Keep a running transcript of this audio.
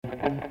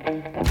Hello,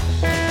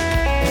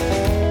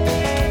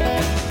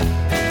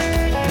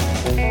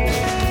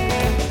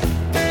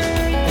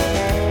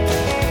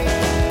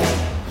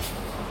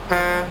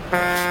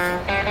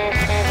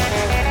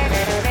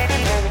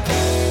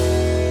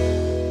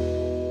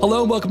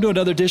 and welcome to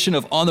another edition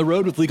of On the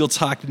Road with Legal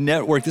Talk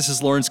Network. This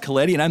is Lawrence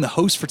Coletti, and I'm the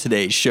host for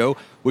today's show,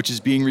 which is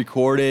being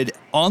recorded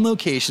on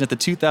location at the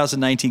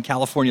 2019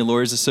 California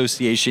Lawyers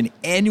Association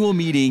annual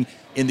meeting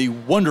in the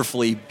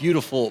wonderfully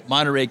beautiful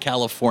Monterey,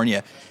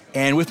 California.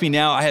 And with me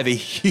now, I have a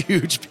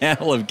huge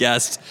panel of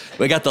guests.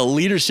 We got the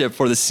leadership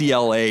for the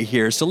CLA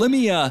here. So let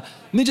me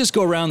just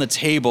go around the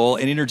table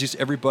and introduce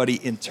everybody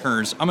in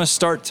turns. I'm going to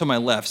start to my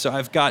left. So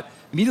I've got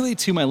immediately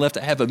to my left,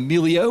 I have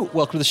Emilio.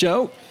 Welcome to the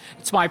show.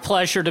 It's my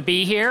pleasure to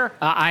be here.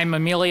 I'm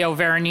Emilio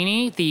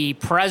Veronini, the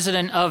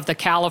president of the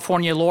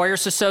California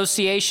Lawyers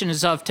Association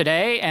as of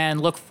today,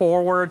 and look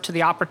forward to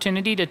the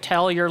opportunity to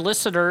tell your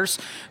listeners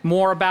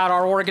more about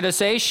our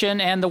organization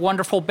and the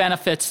wonderful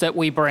benefits that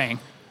we bring.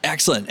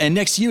 Excellent. And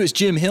next to you is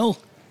Jim Hill.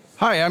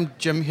 Hi, I'm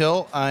Jim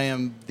Hill. I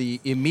am the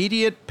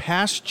immediate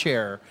past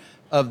chair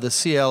of the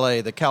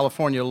CLA, the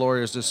California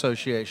Lawyers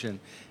Association.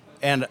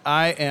 And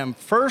I am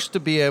first to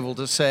be able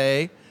to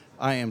say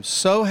I am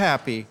so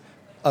happy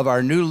of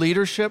our new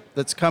leadership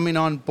that's coming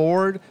on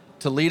board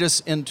to lead us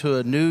into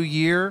a new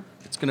year.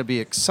 It's going to be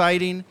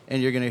exciting,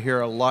 and you're going to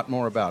hear a lot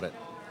more about it.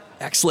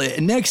 Excellent.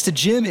 And next to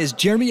Jim is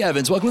Jeremy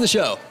Evans. Welcome to the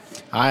show.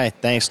 Hi,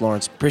 thanks,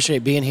 Lawrence.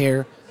 Appreciate being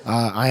here.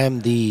 I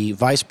am the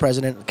vice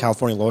president of the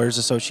California Lawyers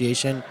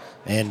Association,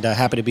 and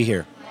happy to be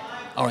here.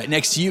 All right,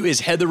 next to you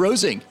is Heather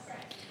Rosing.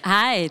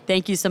 Hi,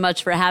 thank you so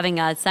much for having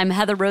us. I'm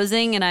Heather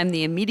Rosing, and I'm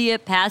the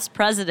immediate past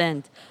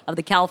president of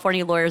the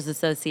California Lawyers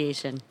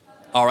Association.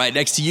 All right,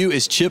 next to you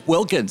is Chip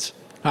Wilkins.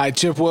 Hi,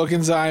 Chip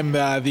Wilkins. I'm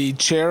the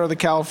chair of the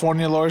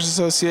California Lawyers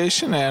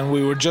Association, and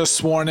we were just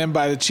sworn in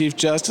by the Chief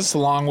Justice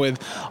along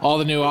with all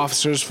the new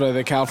officers for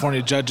the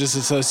California Judges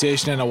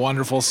Association in a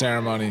wonderful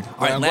ceremony.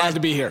 Right, I'm glad to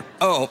be here.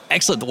 Oh,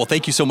 excellent. Well,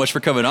 thank you so much for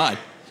coming on.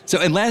 So,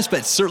 and last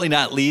but certainly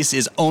not least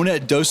is Ona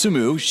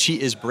Dosumu.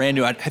 She is brand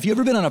new. Have you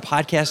ever been on a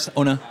podcast,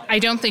 Ona? I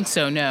don't think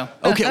so, no.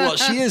 Okay, well,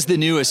 she is the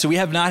newest, so we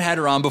have not had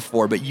her on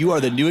before, but you are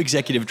the new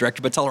executive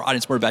director, but tell our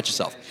audience more about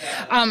yourself.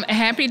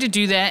 Happy to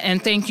do that,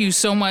 and thank you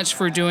so much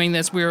for doing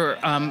this. We're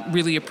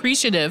really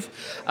appreciative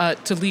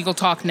to Legal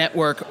Talk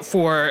Network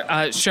for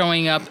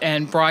showing up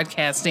and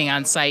broadcasting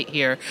on site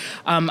here.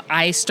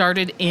 I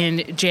started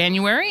in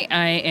January.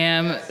 I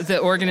am the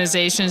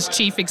organization's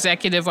chief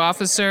executive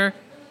officer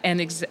and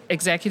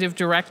executive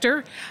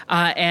director,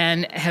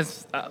 and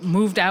have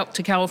moved out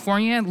to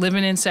California,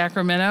 living in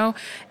Sacramento,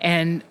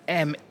 and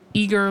am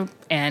eager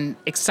and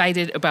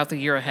excited about the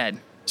year ahead.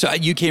 So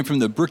you came from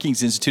the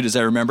Brookings Institute, as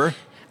I remember?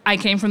 I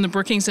came from the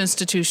Brookings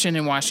Institution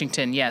in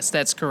Washington. Yes,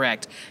 that's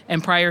correct.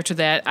 And prior to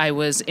that, I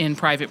was in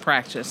private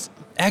practice.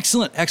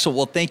 Excellent, excellent.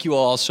 Well, thank you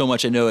all so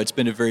much. I know it's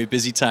been a very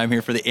busy time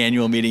here for the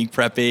annual meeting,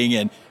 prepping,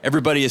 and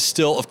everybody is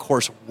still, of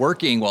course,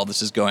 working while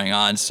this is going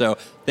on. So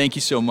thank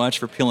you so much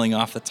for peeling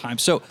off the time.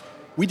 So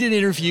we did an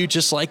interview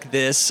just like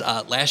this.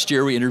 Last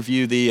year, we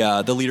interviewed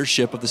the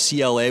leadership of the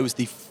CLA. It was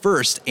the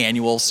first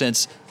annual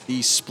since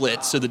the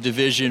split, so the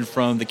division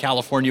from the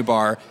California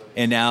Bar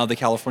and now the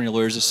California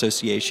Lawyers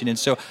Association. And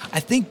so I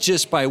think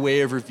just by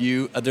way of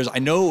review, I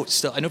know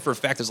for a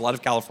fact there's a lot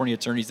of California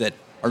attorneys that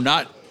are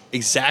not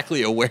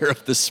exactly aware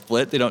of the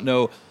split. They don't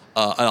know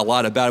a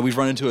lot about it. We've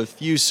run into a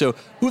few. So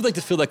who would like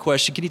to field that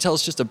question? Can you tell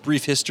us just a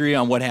brief history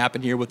on what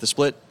happened here with the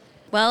split?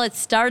 Well, it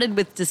started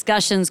with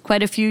discussions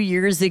quite a few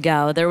years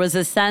ago. There was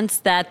a sense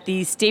that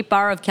the State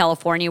Bar of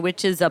California,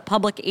 which is a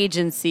public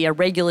agency, a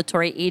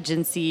regulatory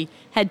agency,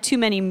 had too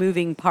many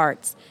moving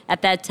parts.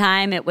 At that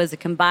time, it was a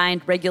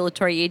combined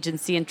regulatory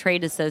agency and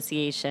trade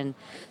association.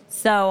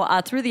 So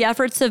through the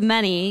efforts of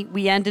many,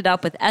 we ended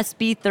up with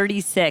SB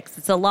 36.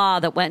 It's a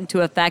law that went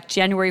into effect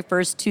January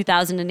 1st,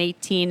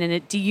 2018, and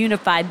it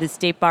deunified the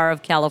State Bar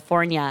of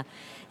California.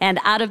 And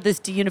out of this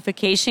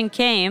deunification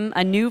came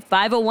a new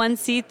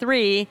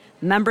 501c3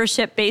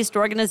 membership-based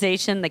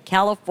organization, the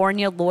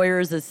California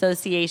Lawyers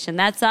Association.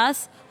 That's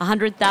us,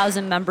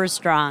 100,000 members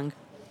strong.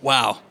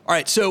 Wow. All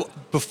right, so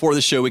before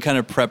the show, we kind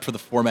of prepped for the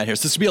format here.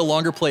 So this will be a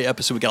longer play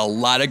episode. We got a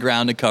lot of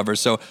ground to cover.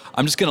 So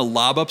I'm just going to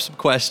lob up some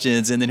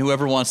questions, and then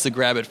whoever wants to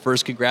grab it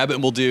first can grab it,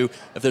 and we'll do,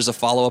 if there's a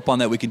follow-up on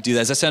that, we can do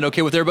that. Does that sound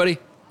okay with everybody?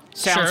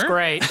 Sounds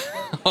great.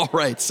 All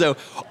right. So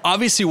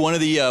obviously one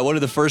of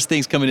the first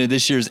things coming in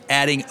this year is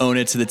adding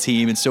Ona to the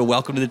team. And so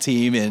welcome to the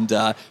team and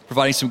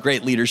providing some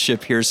great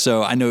leadership here.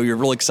 So I know you're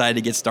real excited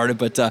to get started,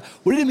 but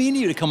what did it mean to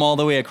you to come all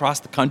the way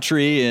across the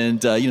country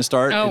and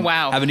start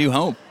have a new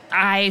home?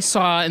 I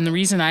saw, and the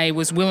reason I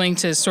was willing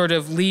to sort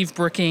of leave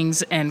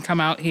Brookings and come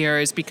out here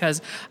is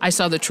because I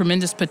saw the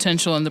tremendous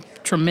potential and the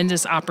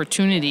tremendous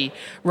opportunity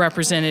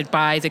represented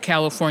by the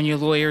California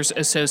Lawyers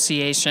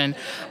Association.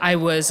 I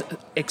was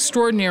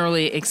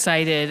extraordinarily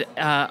excited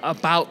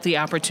about the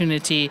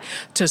opportunity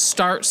to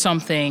start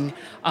something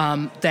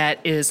that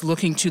is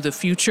looking to the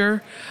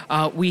future.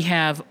 We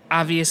have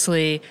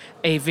obviously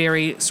a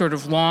very sort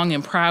of long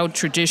and proud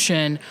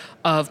tradition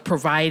of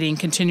providing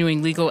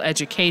continuing legal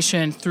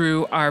education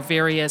through our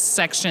various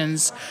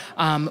sections.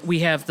 We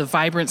have the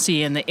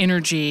vibrancy and the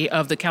energy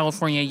of the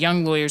California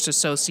Young Lawyers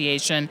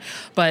Association.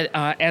 But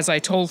as I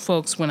told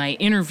folks when I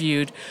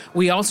interviewed,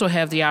 we also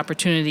have the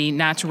opportunity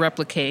not to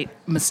replicate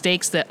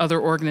mistakes that other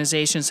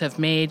organizations have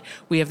made.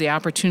 We have the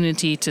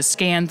opportunity to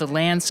scan the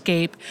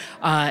landscape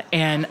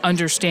and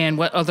understand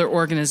what other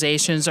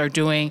organizations are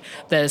doing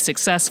that is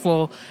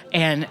successful,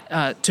 and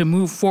to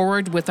move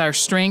forward with our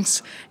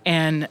strengths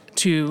and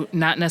to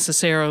not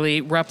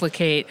necessarily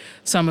replicate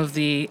some of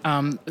the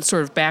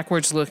sort of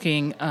backwards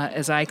looking,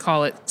 as I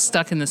call it,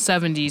 stuck in the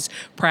 70s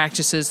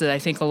practices that I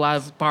think a lot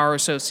of bar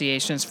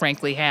associations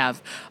frankly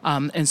have.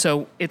 And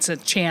so it's a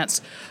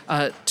chance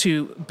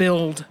to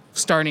build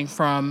starting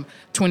from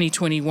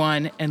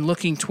 2021 and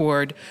looking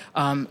toward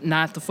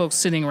not the folks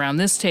sitting around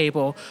this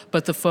table,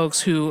 but the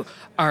folks who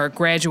are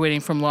graduating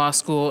from law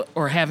school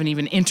or haven't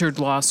even entered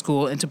law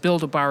school, and to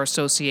build a bar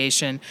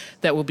association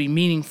that will be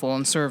meaningful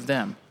and serve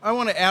them. I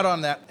want to add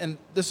on that, and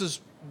this is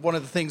one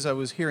of the things I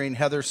was hearing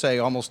Heather say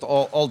almost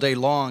all day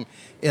long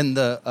in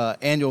the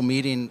annual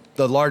meeting,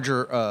 the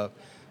larger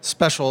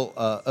special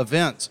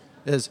events,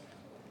 is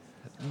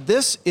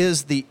this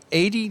is the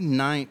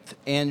 89th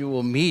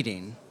annual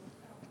meeting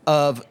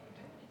of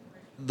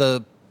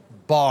the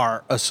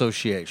Bar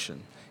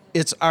Association.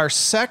 It's our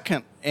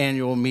second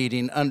annual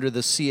meeting under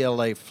the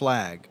CLA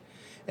flag.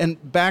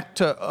 And back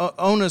to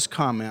Ona's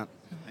comment,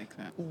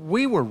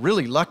 we were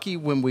really lucky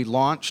when we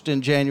launched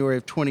in January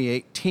of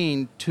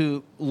 2018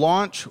 to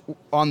launch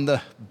on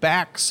the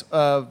backs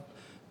of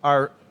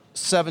our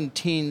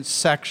 17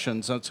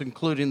 sections, that's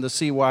including the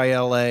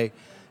CYLA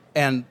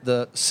and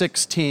the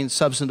 16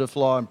 substantive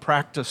law and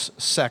practice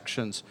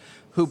sections,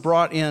 who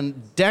brought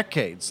in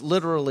decades,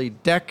 literally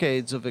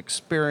decades of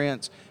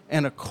experience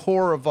and a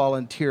core of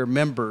volunteer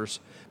members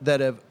that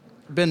have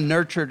been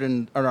nurtured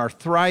and are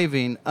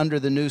thriving under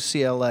the new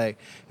CLA.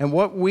 And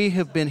what we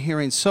have been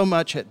hearing so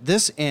much at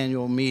this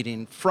annual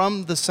meeting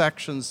from the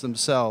sections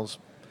themselves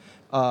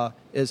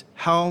is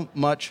how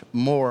much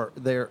more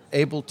they're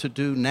able to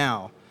do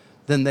now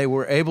than they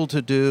were able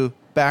to do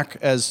back,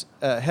 as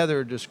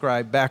Heather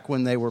described, back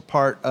when they were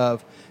part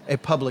of a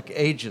public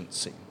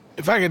agency.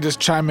 If I could just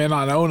chime in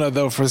on Ona,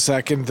 though, for a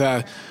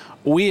second.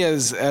 We,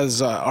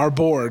 as our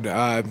board,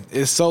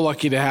 is so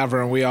lucky to have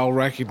her, and we all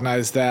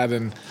recognize that.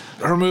 And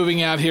her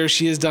moving out here,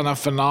 she has done a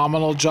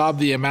phenomenal job.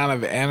 The amount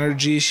of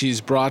energy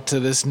she's brought to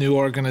this new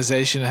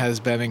organization has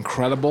been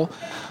incredible.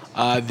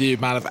 The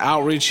amount of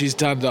outreach she's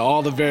done to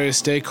all the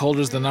various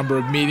stakeholders, the number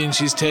of meetings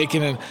she's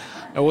taken, and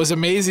it was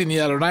amazing the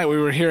other night. We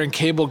were here and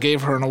Cable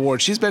gave her an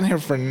award. She's been here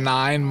for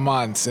 9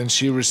 months and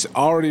she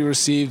already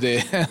received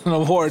an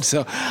award.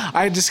 So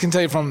I just can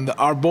tell you from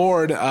our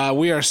board,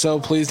 we are so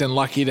pleased and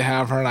lucky to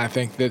have her. And I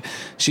think that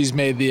she's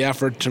made the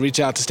effort to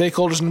reach out to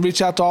stakeholders and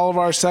reach out to all of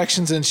our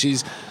sections. And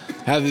she's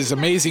had these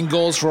amazing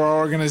goals for our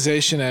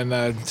organization.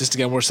 And just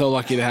again, we're so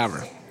lucky to have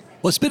her.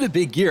 Well, it's been a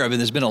big year. I mean,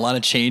 there's been a lot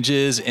of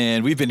changes,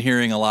 and we've been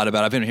hearing a lot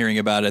about it. I've been hearing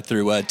about it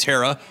through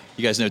Tara.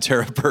 You guys know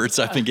Tara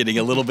Burtz. I've been getting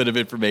a little bit of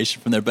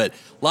information from there, but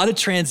a lot of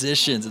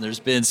transitions, and there's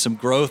been some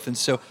growth. And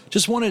so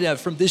just wanted to,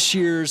 from this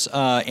year's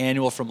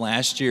annual, from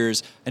last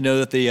year's, I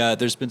know that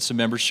there's been some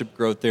membership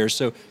growth there.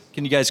 So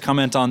can you guys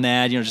comment on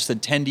that? You know, just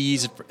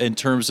attendees in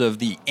terms of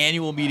the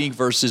annual meeting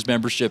versus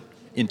membership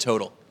in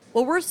total.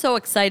 Well, we're so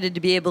excited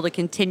to be able to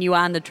continue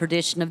on the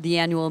tradition of the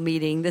annual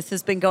meeting. This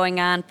has been going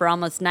on for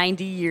almost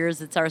 90 years.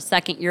 It's our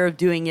second year of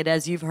doing it,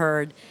 as you've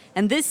heard.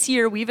 And this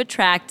year, we've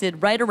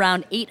attracted right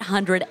around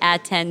 800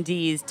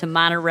 attendees to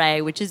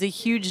Monterey, which is a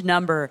huge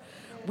number.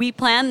 We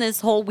plan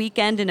this whole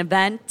weekend and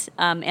events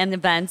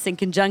in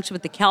conjunction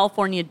with the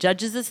California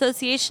Judges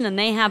Association, and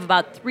they have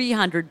about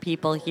 300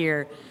 people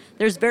here.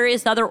 There's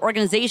various other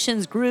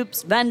organizations,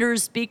 groups,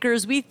 vendors,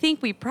 speakers. We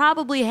think we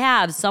probably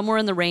have somewhere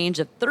in the range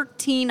of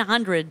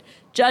 1,300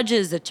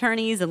 judges,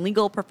 attorneys, and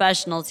legal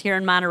professionals here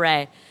in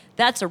Monterey.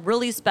 That's a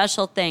really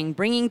special thing,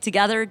 bringing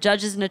together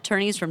judges and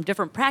attorneys from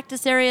different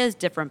practice areas,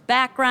 different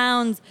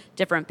backgrounds,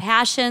 different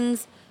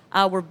passions.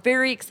 We're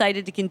very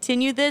excited to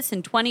continue this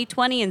in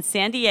 2020 in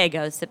San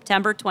Diego,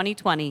 September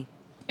 2020.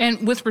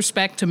 And with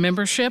respect to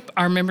membership,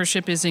 our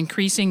membership is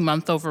increasing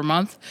month over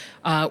month.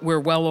 We're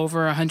well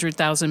over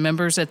 100,000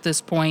 members at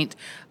this point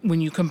when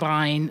you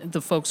combine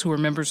the folks who are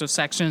members of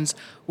sections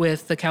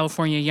with the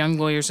California Young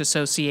Lawyers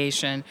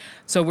Association.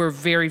 So we're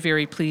very,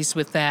 very pleased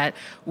with that.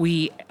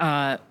 We,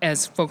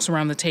 as folks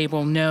around the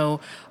table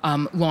know,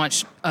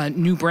 launched a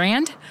new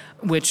brand,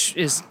 which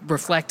is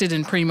reflected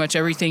in pretty much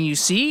everything you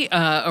see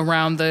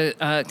around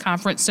the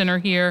conference center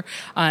here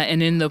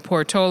and in the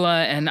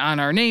Portola and on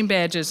our name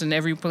badges and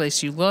every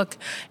place you look.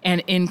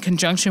 And in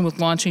conjunction with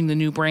launching the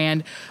new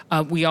brand,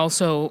 we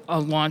also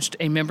launched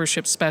a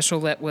membership special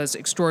that was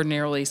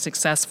extraordinarily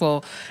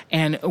successful.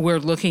 And we're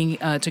looking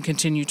to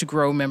continue to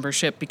grow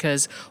membership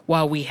because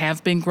while we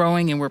have been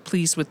growing and we're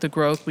pleased with the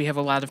growth, we have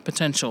a lot of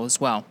potential as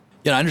well.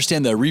 Yeah, I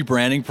understand the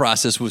rebranding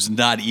process was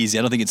not easy.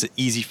 I don't think it's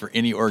easy for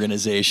any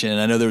organization.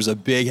 I know there was a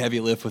big,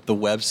 heavy lift with the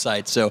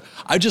website. So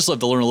I'd just love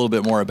to learn a little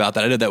bit more about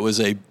that. I know that was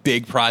a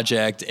big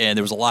project and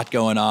there was a lot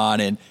going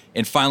on. And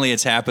finally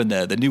it's happened,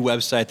 the new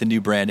website, the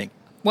new branding.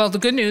 Well, the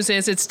good news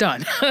is it's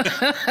done.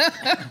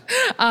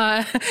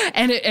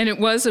 And it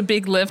was a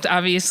big lift.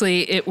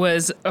 Obviously, it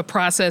was a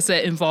process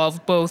that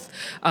involved both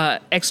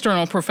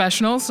external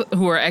professionals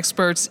who are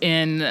experts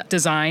in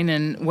design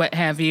and what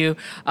have you,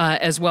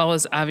 as well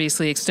as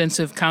obviously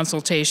extensive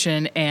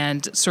consultation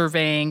and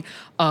surveying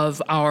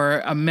of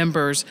our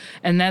members.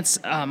 And that's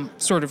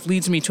sort of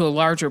leads me to a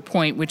larger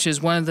point, which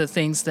is one of the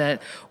things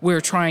that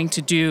we're trying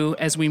to do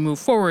as we move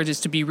forward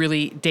is to be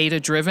really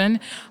data-driven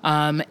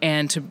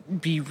and to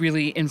be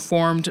really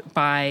informed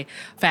by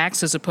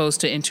facts as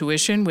opposed to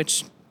intuition,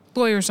 which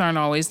lawyers aren't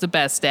always the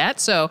best at.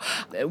 So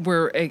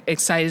we're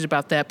excited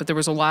about that. But there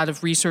was a lot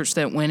of research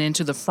that went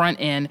into the front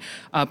end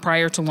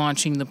prior to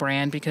launching the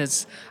brand,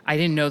 because I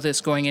didn't know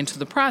this going into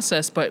the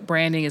process, but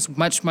branding is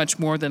much, much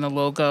more than a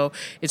logo.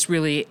 It's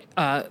really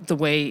the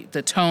way,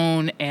 the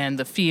tone and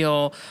the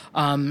feel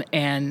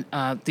and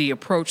the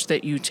approach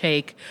that you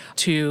take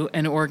to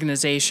an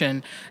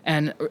organization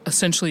and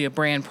essentially a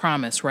brand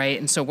promise, right?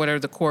 And so what are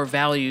the core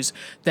values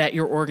that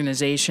your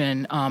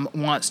organization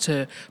wants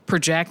to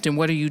project, and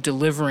what are you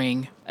delivering?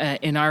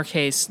 In our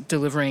case,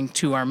 delivering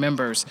to our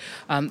members.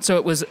 So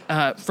it was,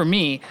 for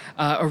me,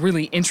 a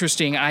really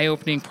interesting,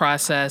 eye-opening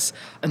process.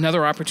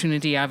 Another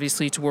opportunity,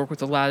 obviously, to work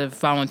with a lot of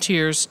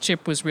volunteers.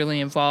 Chip was really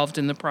involved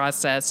in the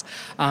process,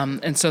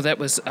 and so that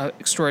was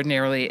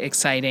extraordinarily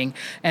exciting.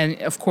 And,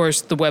 of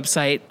course, the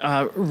website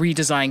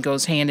redesign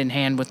goes hand in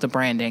hand with the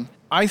branding.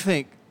 I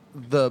think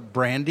the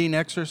branding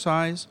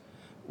exercise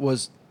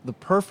was the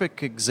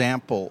perfect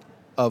example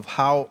of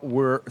how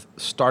we're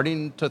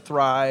starting to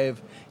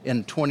thrive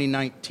in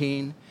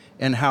 2019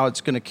 and how it's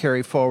going to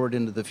carry forward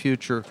into the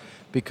future.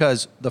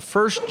 Because the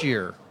first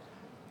year,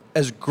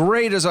 as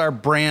great as our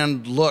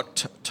brand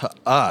looked to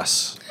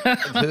us,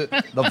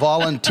 the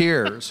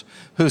volunteers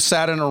who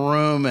sat in a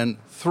room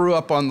and threw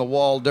up on the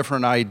wall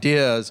different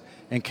ideas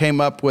and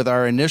came up with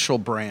our initial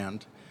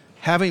brand,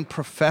 having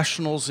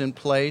professionals in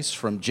place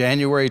from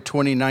January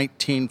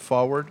 2019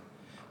 forward.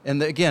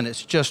 And again,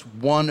 it's just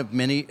one of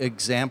many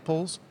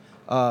examples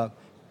of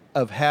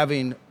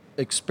having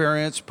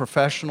experienced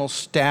professional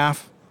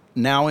staff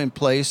now in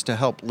place to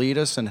help lead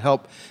us and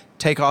help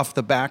take off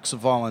the backs of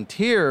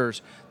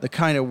volunteers. The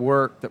kind of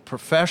work that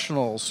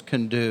professionals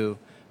can do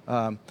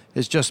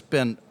has just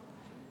been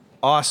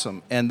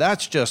awesome. And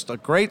that's just a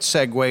great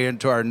segue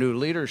into our new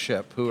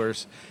leadership, who are,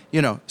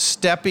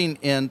 stepping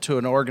into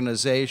an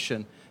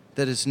organization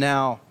that is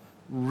now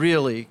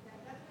really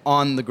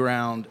on the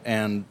ground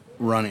and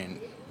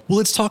running. Well,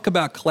 let's talk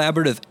about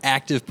collaborative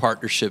active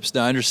partnerships.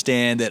 Now, I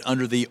understand that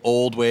under the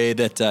old way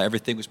that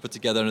everything was put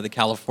together under the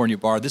California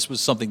Bar, this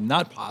was something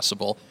not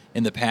possible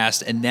in the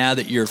past. And now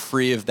that you're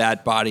free of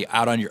that body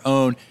out on your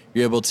own,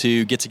 you're able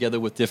to get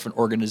together with different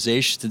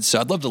organizations. And so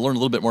I'd love to learn a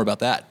little bit more about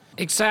that.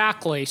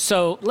 Exactly.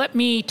 So let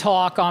me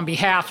talk on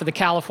behalf of the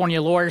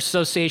California Lawyers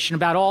Association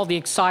about all the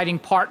exciting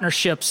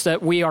partnerships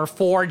that we are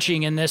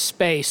forging in this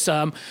space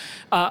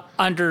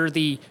under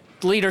the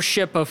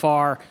leadership of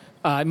our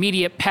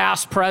immediate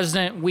past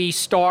president. We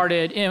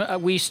started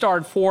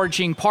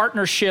forging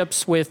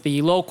partnerships with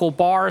the local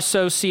bar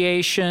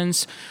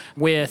associations,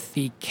 with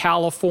the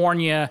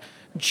California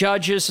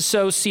Judges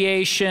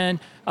Association,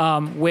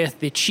 with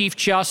the Chief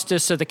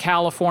Justice of the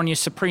California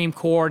Supreme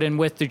Court, and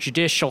with the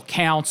Judicial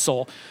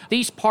Council.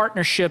 These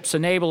partnerships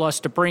enable us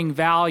to bring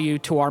value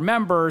to our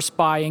members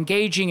by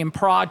engaging in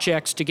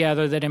projects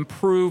together that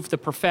improve the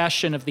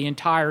profession of the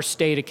entire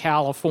state of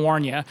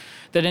California,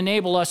 that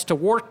enable us to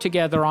work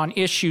together on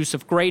issues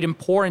of great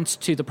importance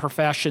to the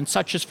profession,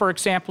 such as, for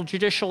example,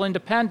 judicial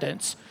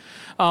independence.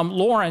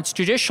 Lawrence,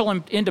 judicial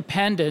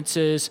independence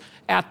is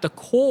at the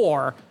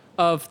core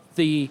of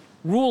the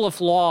rule of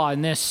law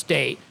in this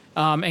state.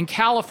 And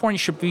California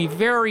should be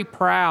very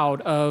proud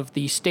of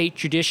the state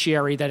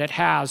judiciary that it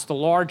has, the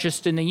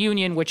largest in the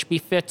union, which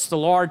befits the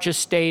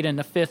largest state and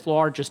the fifth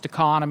largest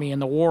economy in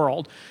the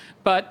world.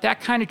 But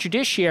that kind of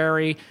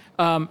judiciary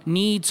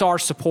needs our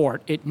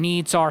support. It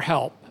needs our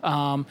help.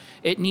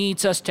 It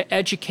needs us to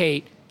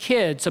educate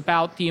kids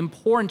about the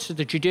importance of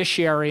the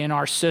judiciary in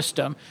our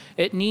system.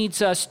 It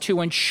needs us to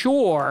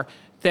ensure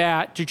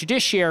that the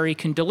judiciary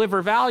can deliver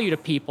value to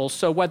people.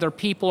 So whether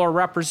people are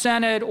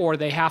represented or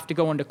they have to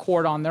go into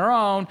court on their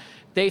own,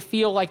 they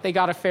feel like they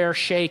got a fair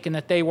shake and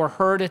that they were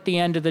heard at the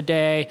end of the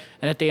day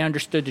and that they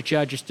understood the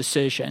judge's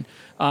decision.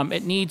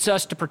 It needs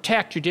us to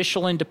protect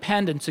judicial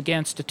independence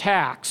against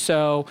attack.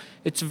 So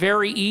it's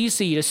very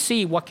easy to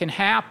see what can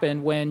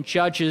happen when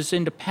judges'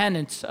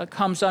 independence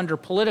comes under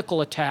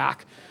political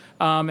attack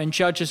and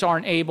judges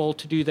aren't able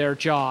to do their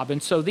job.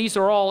 And so these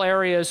are all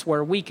areas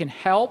where we can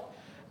help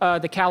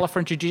the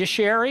California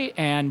judiciary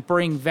and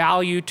bring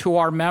value to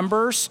our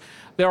members.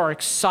 There are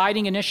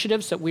exciting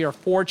initiatives that we are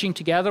forging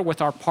together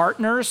with our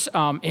partners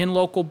in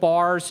local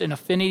bars, in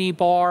affinity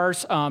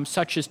bars,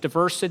 such as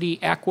diversity,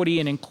 equity,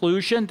 and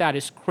inclusion. That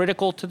is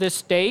critical to this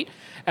state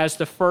as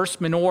the first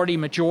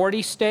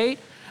minority-majority state.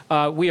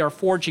 We are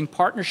forging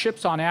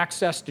partnerships on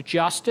access to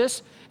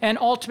justice and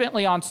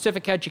ultimately on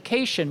civic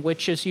education,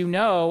 which, as you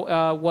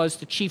know, was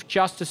the Chief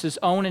Justice's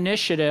own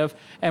initiative,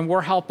 and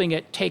we're helping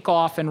it take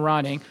off and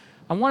running.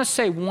 I want to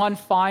say one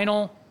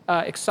final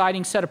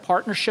exciting set of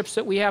partnerships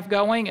that we have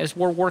going is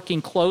we're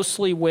working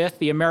closely with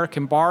the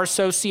American Bar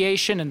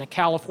Association and the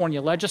California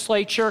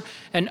legislature,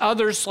 and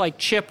others like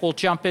Chip will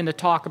jump in to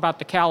talk about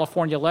the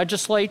California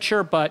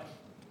legislature, but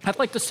I'd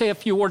like to say a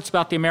few words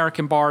about the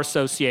American Bar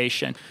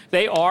Association.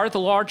 They are the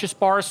largest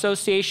bar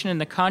association in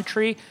the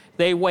country.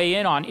 They weigh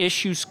in on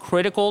issues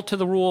critical to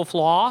the rule of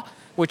law,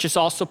 which is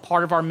also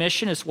part of our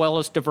mission, as well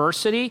as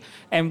diversity,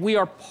 and we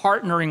are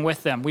partnering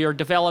with them. We are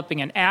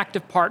developing an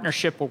active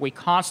partnership where we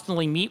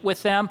constantly meet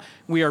with them.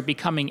 We are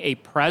becoming a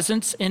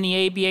presence in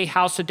the ABA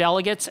House of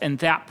Delegates, and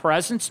that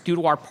presence, due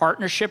to our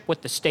partnership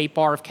with the State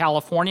Bar of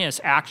California, is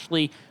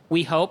actually,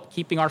 we hope,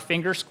 keeping our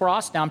fingers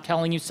crossed. Now I'm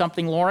telling you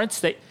something, Lawrence,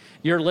 that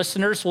your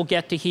listeners will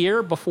get to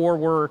hear before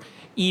we're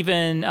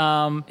even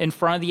in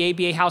front of the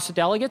ABA House of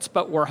Delegates,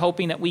 but we're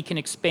hoping that we can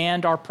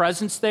expand our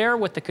presence there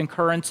with the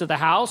concurrence of the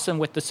House and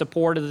with the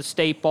support of the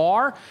State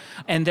Bar,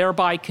 and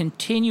thereby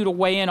continue to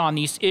weigh in on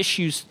these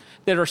issues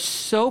that are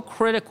so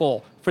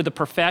critical for the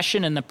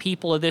profession and the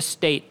people of this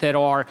state that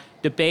are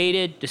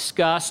debated,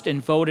 discussed,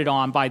 and voted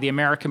on by the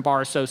American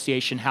Bar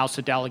Association House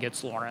of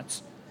Delegates,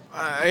 Lawrence.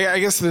 I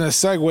guess in a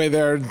segue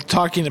there,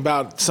 talking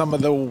about some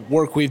of the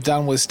work we've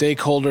done with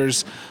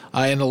stakeholders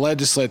in the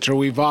legislature,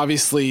 we've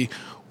obviously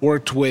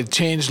worked with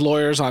Change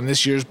Lawyers on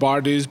this year's bar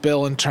dues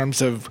bill in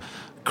terms of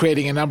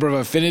creating a number of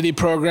affinity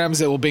programs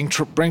that will bring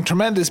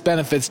tremendous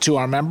benefits to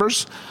our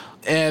members.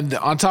 And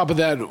on top of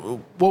that,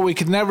 what we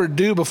could never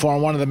do before,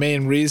 and one of the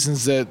main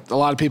reasons that a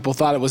lot of people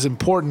thought it was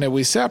important that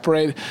we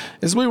separate,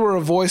 is we were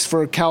a voice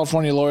for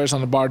California lawyers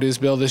on the bar dues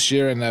bill this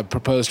year and the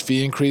proposed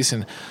fee increase,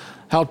 and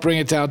helped bring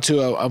it down to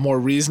a more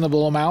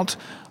reasonable amount,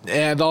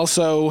 and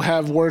also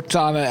have worked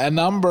on a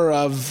number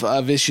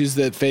of issues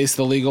that face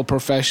the legal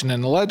profession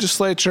in the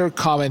legislature,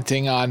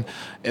 commenting on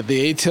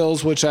the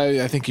ATILs, which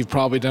I think you've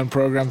probably done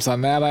programs on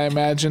that, I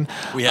imagine.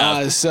 We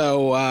have.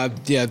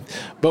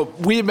 But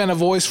we've been a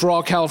voice for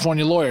all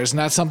California lawyers, and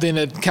that's something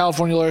that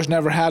California lawyers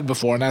never had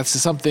before, and that's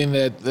something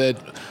that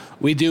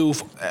we do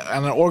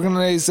on an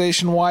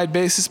organization-wide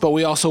basis, but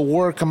we also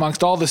work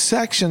amongst all the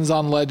sections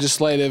on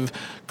legislative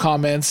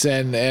comments,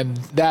 and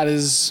that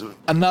is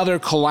another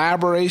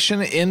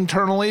collaboration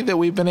internally that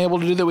we've been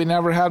able to do that we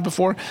never had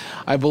before.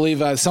 I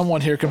believe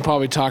someone here can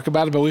probably talk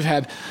about it, but we've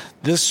had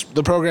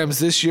the programs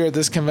this year at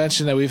this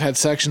convention that we've had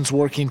sections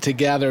working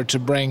together to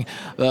bring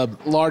the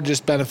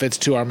largest benefits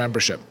to our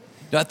membership.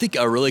 I think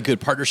a really good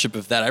partnership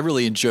of that, I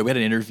really enjoyed. We had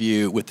an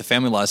interview with the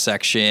family law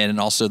section and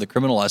also the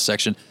criminal law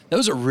section. That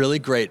was a really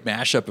great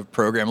mashup of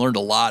program. Learned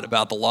a lot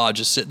about the law,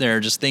 just sitting there,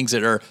 just things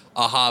that are,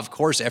 of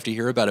course, after you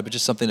hear about it, but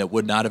just something that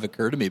would not have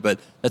occurred to me. But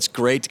that's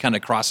great to kind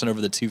of crossing over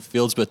the two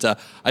fields. But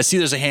I see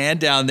there's a hand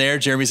down there.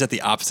 Jeremy's at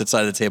the opposite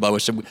side of the table. I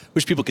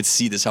wish people could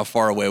see this, how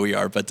far away we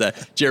are. But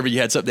Jeremy,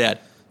 you had something to add.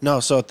 No,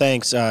 so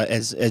thanks.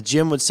 As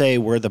Jim would say,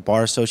 we're the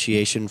Bar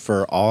Association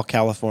for all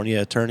California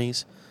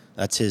attorneys.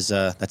 That's his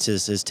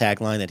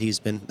tagline that he's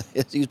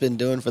been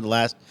doing for the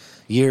last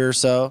year or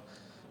so.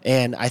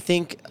 And I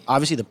think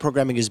obviously the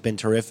programming has been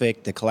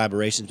terrific. The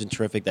collaboration's been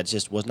terrific. That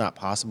just was not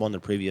possible in the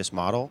previous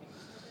model.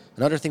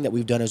 Another thing that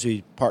we've done is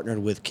we partnered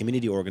with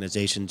community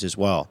organizations as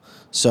well.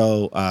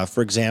 So,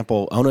 for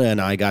example, Ona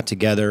and I got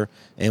together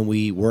and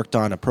we worked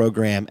on a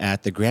program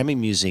at the Grammy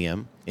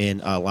Museum in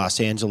Los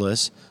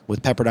Angeles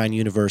with Pepperdine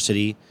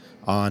University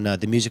on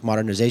the Music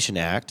Modernization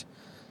Act.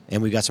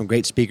 And we got some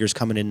great speakers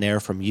coming in there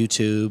from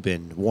YouTube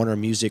and Warner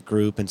Music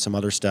Group and some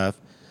other stuff.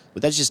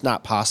 But that's just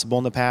not possible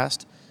in the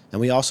past.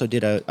 And we also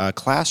did a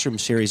classroom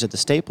series at the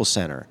Staples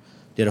Center.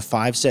 Did a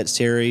 5-set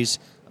series.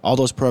 All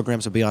those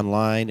programs will be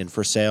online and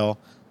for sale.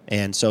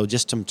 And so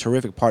just some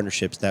terrific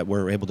partnerships that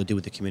we're able to do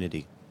with the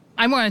community.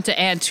 I wanted to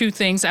add two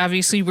things.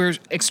 Obviously, we're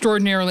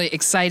extraordinarily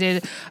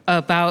excited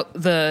about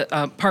the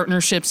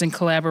partnerships and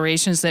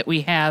collaborations that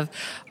we have.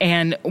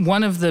 And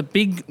one of the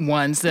big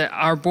ones that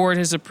our board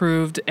has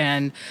approved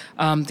and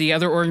the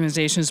other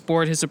organization's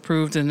board has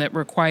approved and that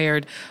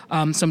required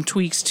some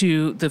tweaks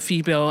to the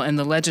fee bill and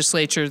the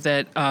legislature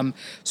that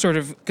sort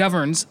of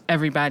governs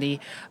everybody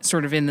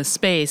sort of in the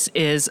space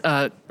is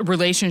a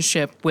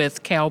relationship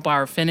with Cal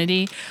Bar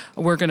Affinity.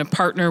 We're going to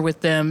partner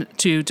with them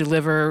to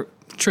deliver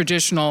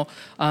traditional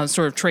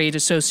sort of trade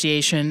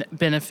association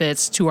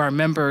benefits to our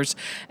members.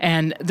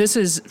 And this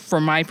is,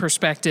 from my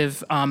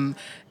perspective,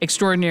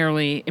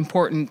 extraordinarily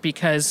important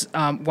because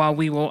while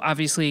we will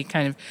obviously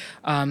kind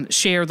of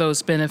share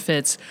those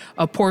benefits,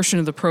 a portion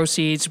of the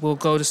proceeds will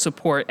go to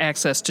support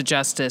access to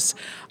justice.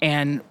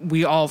 And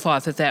we all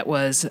thought that that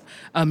was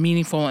a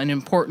meaningful and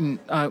important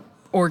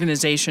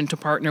organization to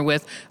partner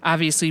with.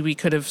 Obviously, we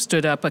could have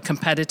stood up a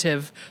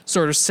competitive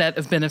sort of set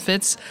of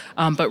benefits,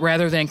 but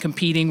rather than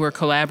competing, we're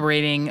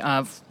collaborating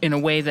in a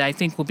way that I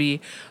think will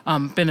be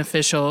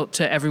beneficial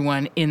to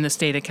everyone in the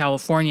state of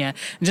California.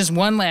 And just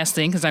one last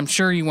thing, because I'm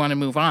sure you want to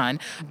move on.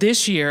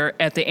 This year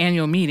at the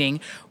annual meeting,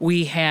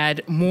 we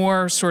had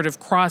more sort of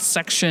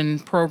cross-section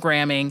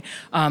programming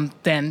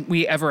than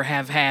we ever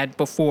have had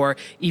before,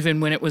 even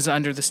when it was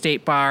under the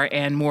State Bar,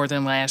 and more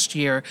than last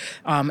year.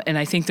 And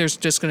I think there's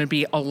just going to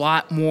be a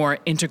lot more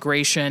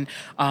integration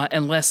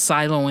and less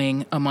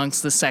siloing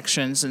amongst the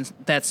sections, and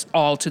that's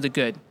all to the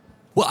good.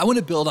 Well, I want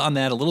to build on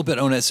that a little bit,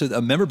 Ona. So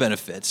a member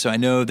benefit. So I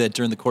know that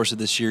during the course of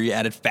this year, you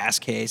added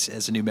Fastcase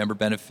as a new member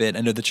benefit.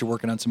 I know that you're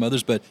working on some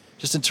others, but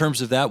just in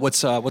terms of that,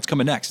 what's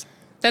coming next?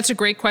 That's a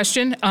great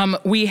question.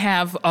 We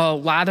have a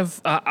lot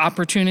of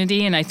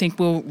opportunity, and I think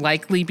we'll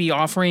likely be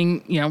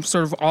offering,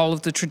 sort of all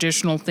of the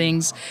traditional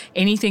things.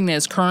 Anything that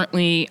is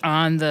currently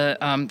on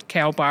the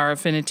Cal Bar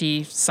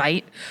Affinity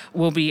site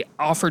will be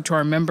offered to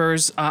our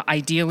members.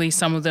 Ideally,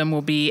 some of them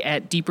will be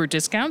at deeper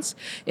discounts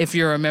if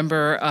you're a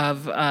member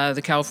of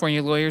the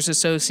California Lawyers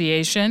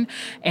Association.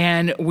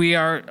 And we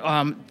are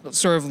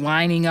sort of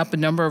lining up a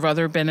number of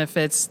other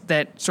benefits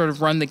that sort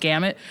of run the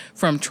gamut,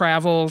 from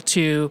travel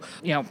to,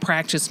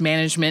 practice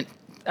management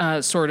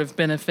sort of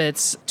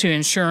benefits to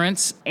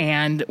insurance,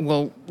 and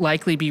we'll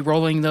likely be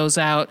rolling those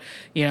out,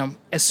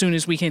 as soon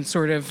as we can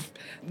sort of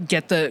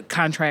get the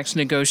contracts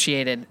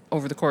negotiated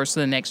over the course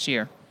of the next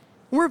year.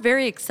 We're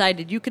very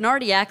excited. You can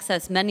already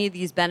access many of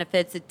these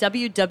benefits at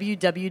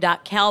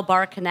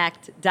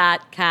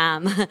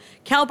www.calbarconnect.com.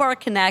 CalBar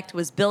Connect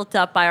was built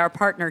up by our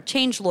partner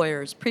Change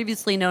Lawyers,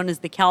 previously known as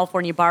the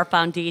California Bar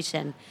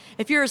Foundation.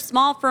 If you're a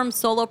small firm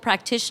solo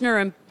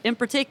practitioner in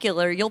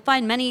particular, you'll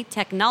find many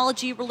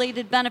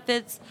technology-related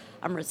benefits,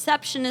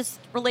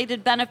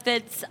 receptionist-related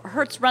benefits,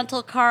 Hertz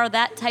rental car,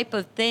 that type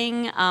of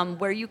thing,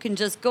 where you can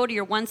just go to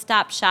your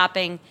one-stop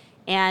shopping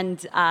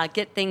and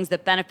get things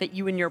that benefit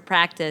you in your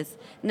practice.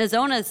 And as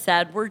Ona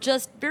said, we're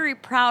just very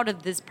proud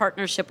of this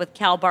partnership with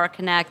CalBar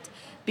Connect,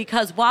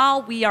 because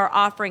while we are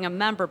offering a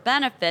member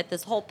benefit,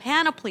 this whole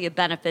panoply of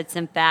benefits,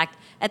 in fact,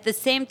 at the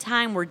same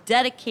time we're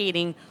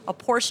dedicating a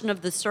portion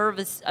of the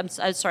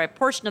a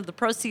portion of the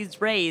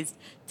proceeds raised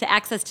to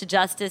access to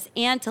justice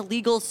and to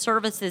legal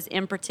services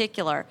in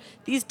particular.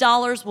 These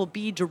dollars will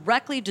be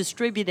directly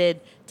distributed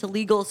to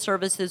legal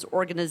services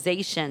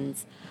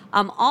organizations.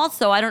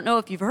 Also, I don't know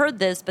if you've heard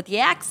this, but the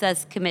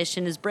Access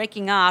Commission is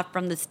breaking off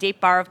from the State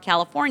Bar of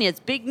California. It's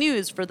big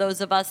news for those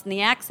of us in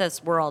the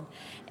access world.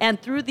 And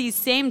through these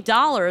same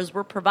dollars,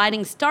 we're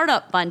providing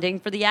startup funding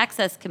for the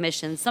Access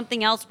Commission,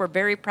 something else we're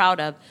very proud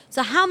of.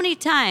 So how many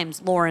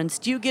times, Lawrence,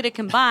 do you get to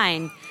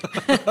combine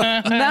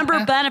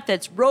member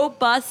benefits,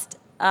 robust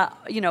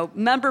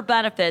member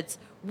benefits,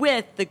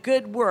 with the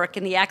good work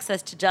in the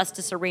access to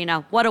justice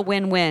arena? What a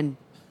win-win.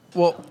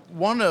 Well,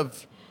 one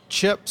of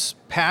Chip's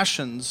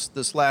passions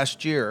this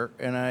last year,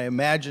 and I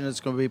imagine it's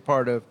going to be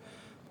part of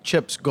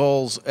Chip's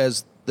goals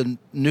as the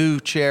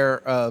new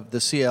chair of the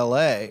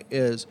CLA,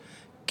 is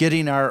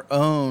getting our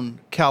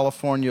own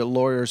California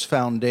Lawyers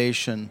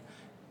Foundation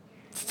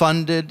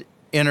funded,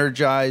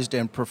 energized,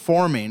 and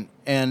performing.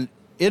 And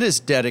it is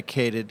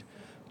dedicated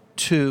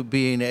to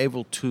being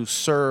able to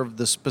serve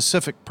the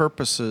specific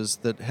purposes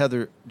that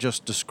Heather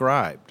just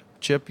described.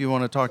 Chip, you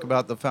want to talk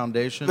about the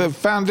foundation? The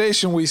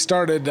foundation we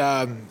started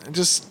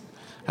just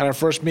at our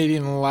first meeting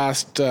in the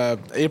last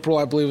April,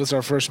 I believe, was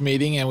our first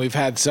meeting, and we've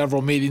had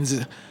several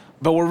meetings,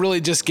 but we're really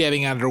just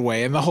getting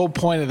underway. And the whole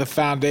point of the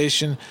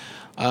foundation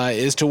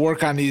is to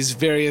work on these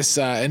various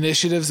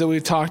initiatives that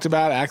we've talked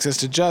about: access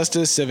to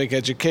justice, civic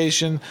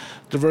education,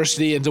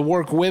 diversity, and to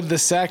work with the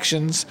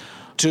sections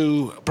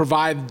to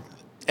provide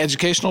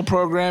educational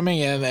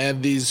programming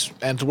and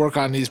to work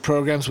on these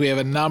programs. We have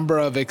a number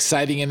of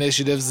exciting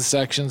initiatives the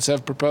sections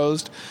have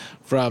proposed,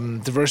 from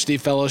diversity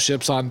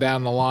fellowships on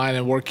down the line,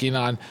 and working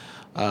on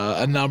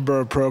a number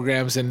of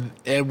programs, and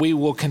we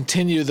will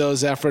continue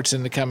those efforts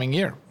in the coming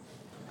year.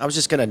 I was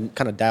just going to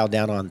kind of dial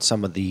down on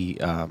some of the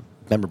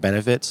member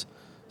benefits.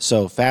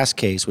 So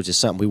Fastcase, which is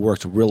something we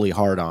worked really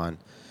hard on,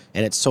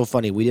 and it's so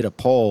funny, we did a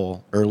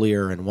poll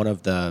earlier in one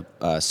of the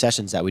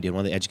sessions that we did, one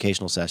of the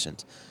educational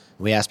sessions.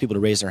 We asked people to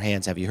raise their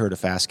hands, have you heard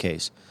of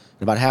Fastcase?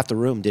 And about half the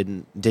room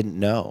didn't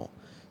know.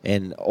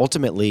 And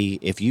ultimately,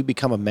 if you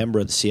become a member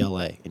of the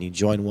CLA and you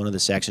join one of the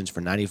sections for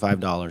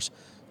 $95,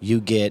 you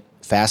get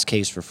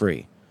Fastcase for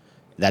free.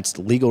 That's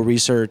legal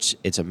research.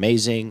 It's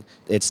amazing.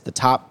 It's the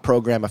top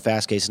program of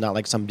Fastcase. It's not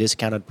like some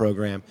discounted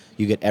program.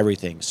 You get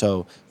everything.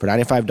 So for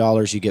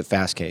 $95, you get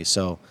Fastcase.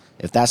 So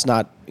if that's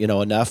not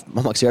enough,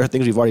 amongst the other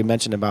things we've already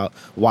mentioned about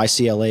why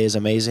CLA is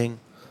amazing,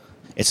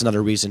 it's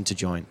another reason to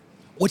join.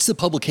 What's the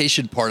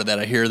publication part of that?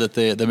 I hear that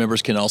the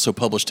members can also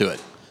publish to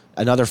it.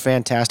 Another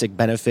fantastic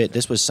benefit.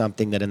 This was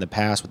something that in the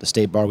past with the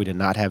State Bar we did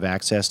not have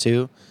access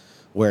to,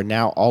 where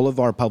now all of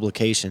our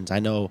publications, I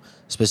know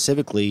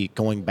specifically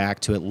going back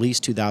to at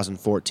least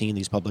 2014,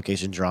 these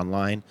publications are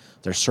online.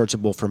 They're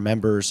searchable for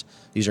members.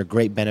 These are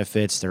great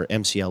benefits. They're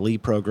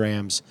MCLE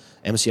programs,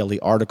 MCLE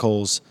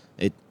articles.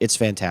 It's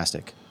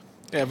fantastic.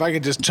 Yeah, if I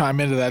could just chime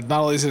into that,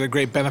 not only is it a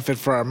great benefit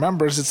for our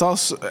members, it's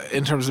also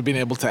in terms of being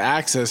able to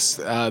access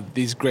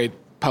these great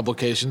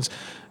publications.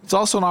 It's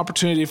also an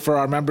opportunity for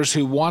our members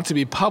who want to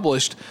be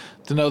published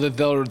to know that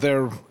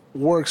their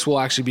works will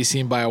actually be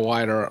seen by a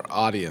wider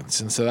audience.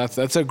 And so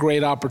that's a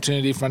great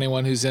opportunity for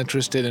anyone who's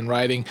interested in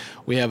writing.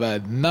 We have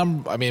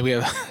we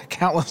have a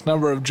countless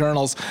number of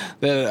journals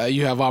that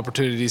you have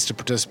opportunities to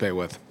participate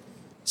with.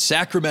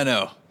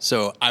 Sacramento.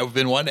 So I've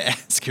been wanting to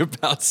ask you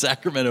about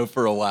Sacramento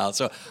for a while.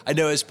 So I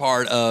know as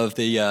part of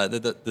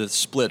the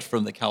split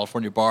from the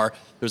California Bar,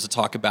 there was a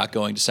talk about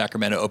going to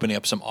Sacramento, opening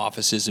up some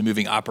offices and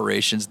moving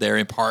operations there,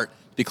 in part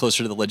to be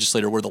closer to the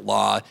legislature where the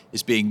law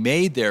is being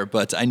made there.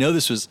 But I know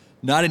this was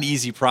not an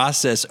easy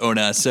process,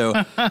 Ona. So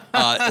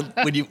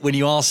when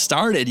you all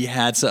started, you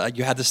had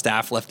the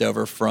staff left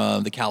over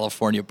from the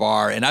California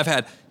Bar, and I've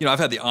had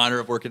the honor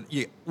of working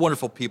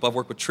wonderful people. I've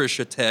worked with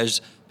Tricia,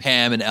 Tej,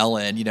 Pam, and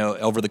Ellen,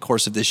 over the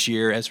course of this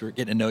year as we're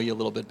getting to know you a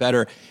little bit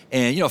better,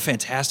 and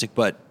fantastic.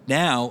 But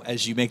now,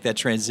 as you make that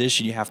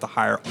transition, you have to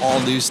hire all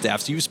new staff.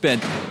 So you've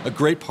spent a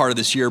great part of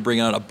this year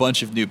bringing on a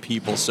bunch of new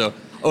people. So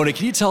Ona,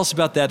 can you tell us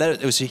about that?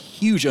 It was a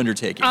huge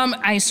undertaking.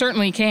 I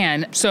certainly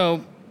can.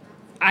 So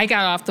I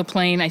got off the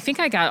plane. I think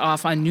I got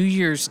off on New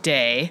Year's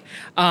Day.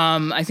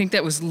 I think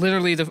that was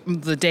literally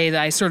the day that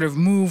I sort of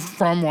moved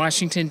from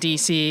Washington,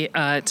 D.C.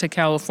 To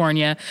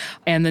California.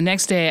 And the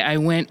next day I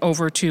went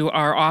over to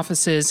our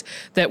offices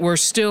that were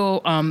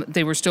still,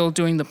 they were still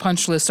doing the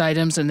punch list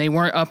items and they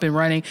weren't up and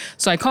running.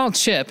 So I called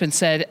Chip and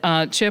said,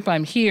 Chip,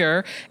 I'm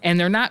here and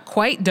they're not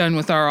quite done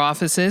with our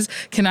offices.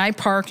 Can I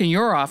park in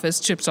your office?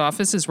 Chip's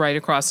office is right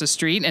across the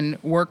street, and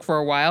work for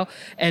a while.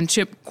 And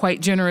Chip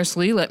quite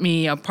generously let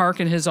me park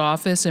in his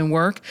office and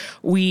work.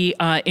 We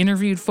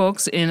interviewed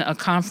folks in a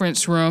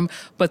conference room,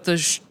 but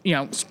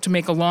to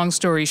make a long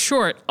story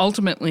short,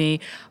 ultimately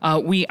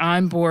we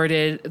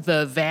onboarded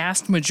the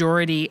vast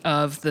majority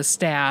of the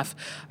staff.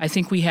 I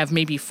think we have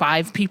maybe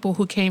 5 people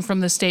who came from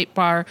the State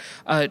Bar.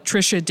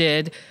 Tricia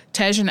did.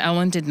 Tej and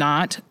Ellen did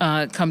not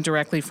come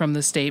directly from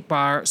the State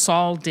Bar.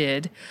 Saul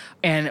did,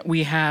 and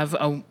we have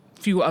a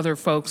few other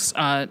folks,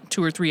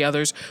 2 or 3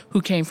 others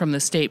who came from the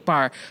State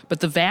Bar. But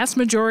the vast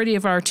majority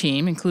of our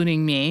team,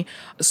 including me,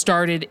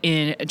 started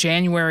in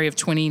January of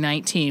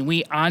 2019.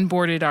 We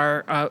onboarded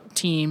our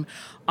team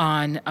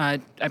on, I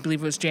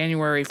believe it was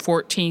January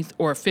 14th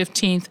or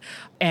 15th.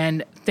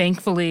 And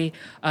thankfully,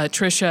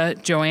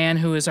 Tricia, Joanne,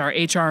 who is our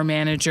HR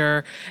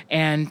manager,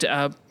 and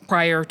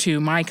prior to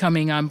my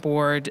coming on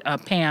board,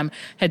 Pam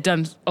had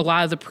done a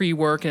lot of the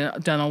pre-work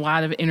and done a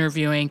lot of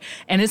interviewing,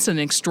 and it's an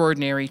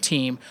extraordinary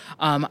team.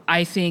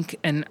 I think,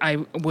 and I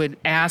would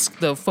ask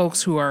the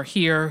folks who are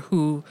here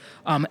who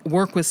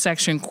work with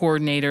section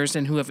coordinators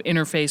and who have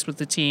interfaced with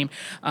the team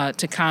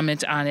to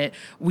comment on it.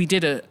 We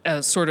did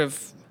a sort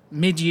of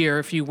mid-year,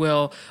 if you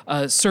will,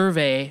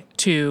 survey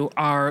to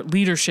our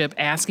leadership,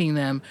 asking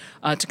them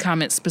to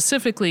comment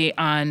specifically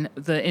on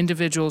the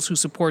individuals who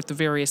support the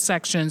various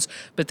sections,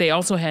 but they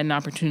also had an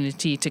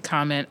opportunity to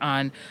comment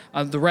on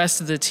the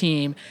rest of the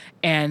team.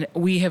 And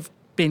we have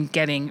been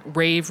getting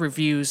rave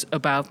reviews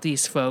about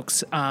these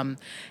folks, and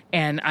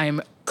I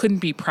couldn't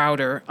be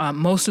prouder.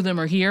 Most of them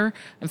are here.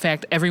 In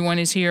fact, everyone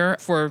is here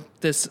for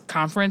this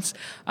conference.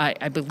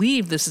 I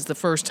believe this is the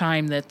first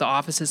time that the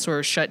office has sort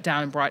of shut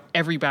down and brought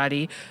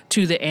everybody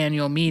to the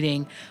annual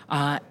meeting.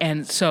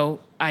 And so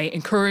I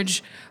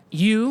encourage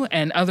you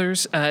and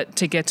others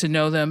to get to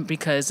know them,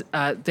 because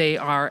they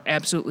are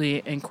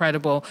absolutely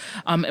incredible.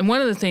 And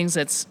one of the things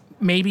that's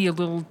maybe a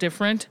little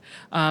different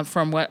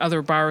from what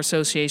other bar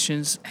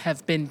associations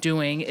have been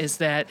doing is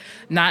that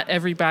not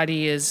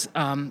everybody is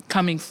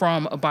coming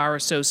from a bar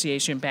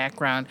association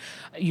background.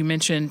 You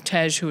mentioned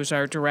Tej, who is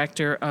our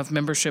director of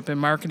membership and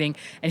marketing,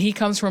 and he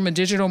comes from a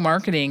digital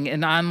marketing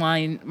and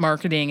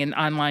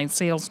online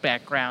sales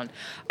background.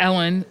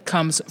 Ellen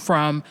comes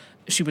from,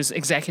 she was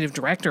executive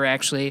director,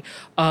 actually,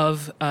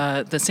 of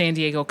the San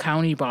Diego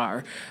County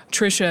Bar.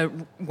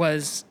 Tricia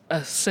was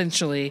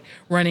essentially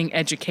running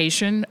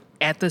education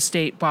at the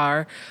State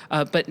Bar,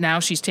 but now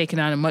she's taken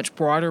on a much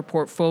broader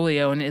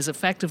portfolio and is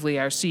effectively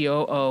our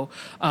COO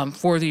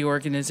for the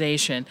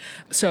organization.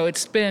 So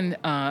it's been,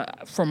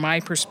 from my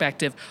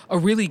perspective, a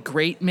really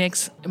great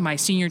mix. My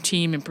senior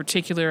team in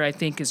particular, I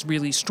think, is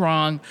really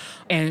strong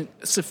and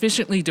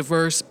sufficiently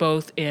diverse,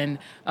 both in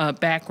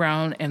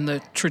background and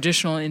the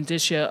traditional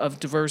indicia of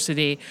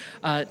diversity,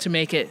 to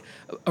make it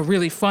a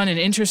really fun and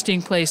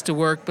interesting place to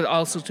work, but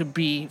also to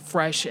be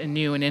fresh and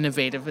new and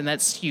innovative, and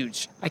that's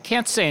huge. I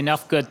can't say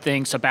enough good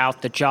things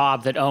about the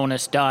job that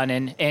Ona's done,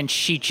 and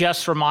she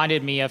just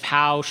reminded me of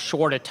how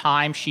short a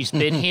time she's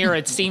been here.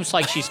 It seems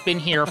like she's been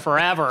here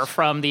forever,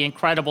 from the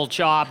incredible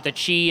job that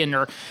she and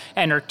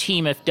her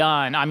team have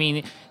done. I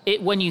mean,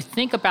 when you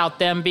think about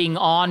them being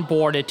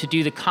onboarded to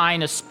do the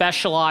kind of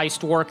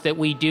specialized work that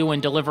we do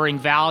in delivering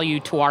value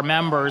to our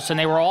members, and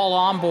they were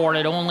all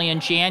onboarded only in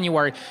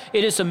January,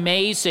 it is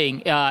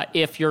amazing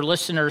if your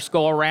listeners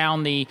go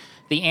around the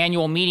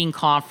annual meeting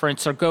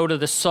conference or go to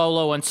the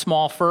Solo and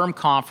Small Firm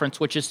Conference,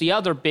 which is the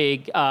other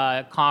big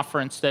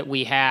conference that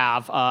we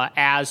have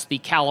as the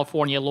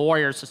California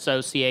Lawyers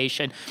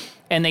Association.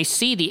 And they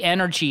see the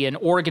energy and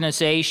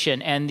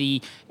organization and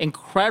the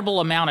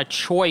incredible amount of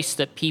choice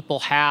that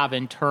people have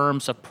in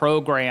terms of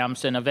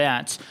programs and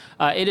events.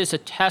 It is a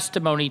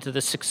testimony to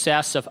the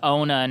success of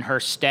Ona and her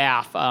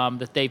staff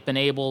that they've been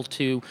able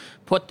to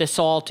put this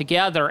all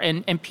together.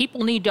 And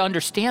people need to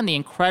understand the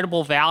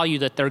incredible value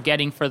that they're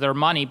getting for their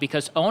money,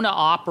 because Ona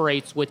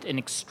operates with an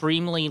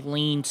extremely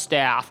lean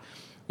staff.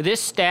 This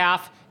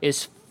staff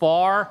is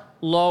far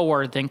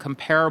lower than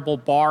comparable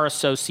bar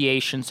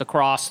associations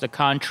across the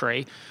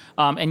country.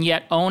 And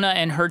yet Ona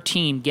and her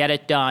team get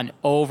it done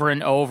over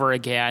and over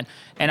again.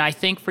 And I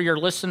think for your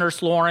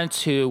listeners,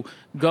 Lawrence, who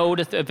go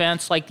to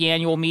events like the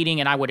annual meeting,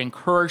 and I would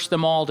encourage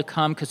them all to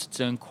come because it's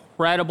an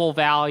incredible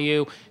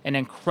value, an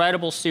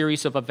incredible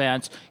series of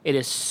events. It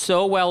is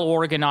so well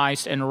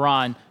organized and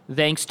run,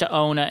 thanks to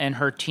Ona and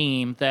her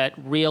team, that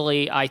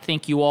really I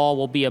think you all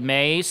will be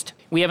amazed.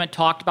 We haven't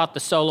talked about the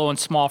Solo and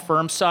Small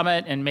Firm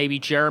Summit, and maybe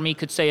Jeremy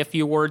could say a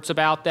few words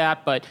about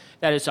that, but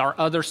that is our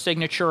other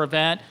signature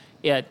event.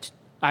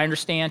 I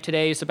understand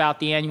today is about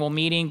the annual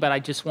meeting, but I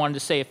just wanted to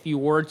say a few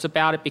words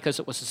about it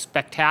because it was a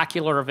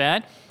spectacular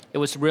event. It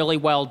was really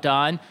well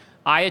done.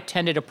 I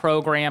attended a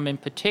program in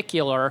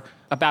particular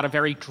about a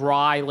very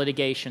dry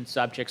litigation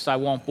subject, so I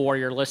won't bore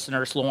your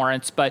listeners,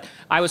 Lawrence, but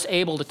I was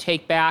able to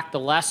take back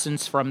the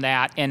lessons from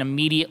that and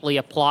immediately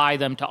apply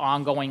them to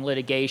ongoing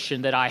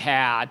litigation that I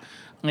had.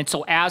 And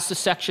so as the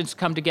sections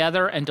come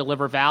together and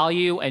deliver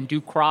value and do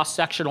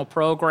cross-sectional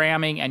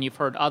programming, and you've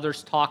heard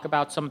others talk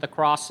about some of the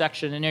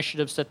cross-section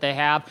initiatives that they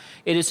have,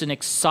 it is an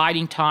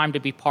exciting time to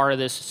be part of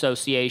this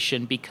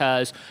association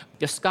because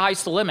the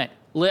sky's the limit.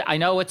 I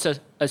know it's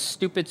a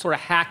stupid sort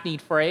of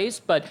hackneyed phrase,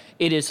 but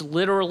it is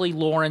literally,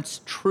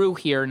 Lawrence, true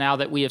here now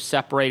that we have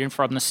separated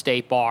from the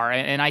State Bar.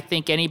 And I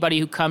think anybody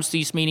who comes to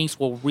these meetings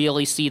will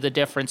really see the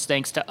difference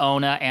thanks to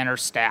Ona and her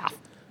staff.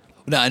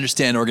 Now, I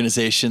understand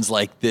organizations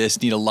like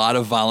this need a lot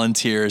of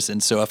volunteers.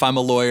 And so if I'm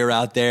a lawyer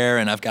out there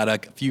and I've got a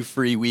few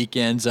free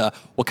weekends,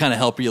 what kind of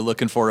help are you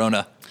looking for,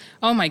 Ona?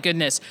 Oh, my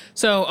goodness.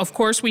 So, of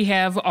course, we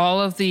have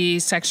all of the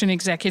section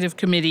executive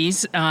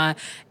committees,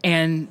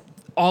 and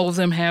all of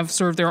them have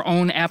sort of their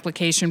own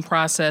application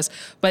process.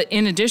 But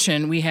in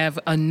addition, we have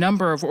a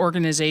number of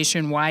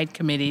organization-wide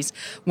committees.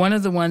 One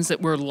of the ones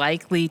that we're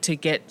likely to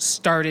get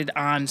started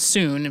on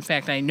soon, in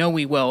fact, I know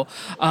we will,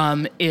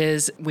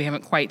 is we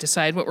haven't quite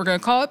decided what we're going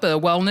to call it, but a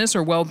wellness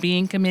or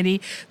well-being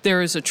committee.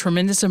 There is a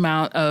tremendous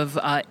amount of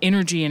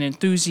energy and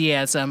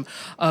enthusiasm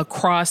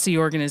across the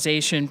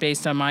organization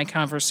based on my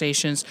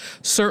conversations,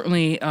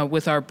 certainly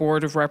with our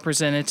board of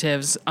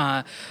representatives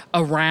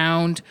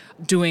around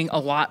doing a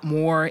lot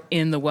more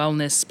in the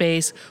wellness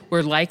space.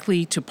 We're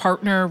likely to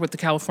partner with the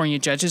California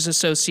Judges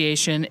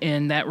Association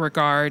in that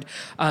regard.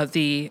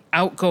 The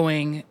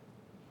outgoing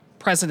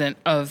president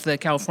of the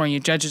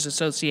California Judges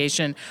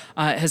Association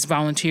has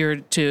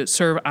volunteered to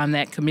serve on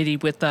that committee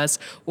with us.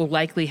 We'll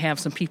likely have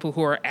some people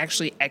who are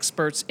actually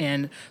experts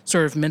in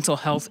sort of mental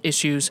health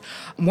issues.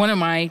 One of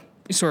my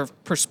sort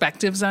of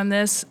perspectives on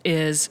this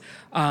is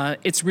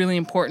it's really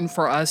important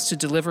for us to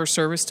deliver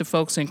service to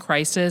folks in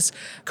crisis.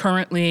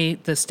 Currently,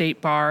 the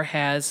State Bar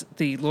has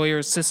the Lawyer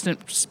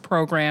Assistance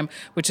Program,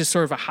 which is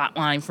sort of a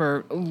hotline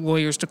for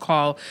lawyers to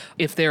call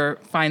if they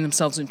find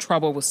themselves in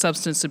trouble with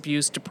substance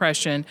abuse,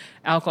 depression,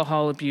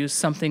 alcohol abuse,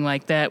 something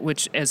like that,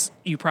 which, as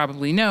you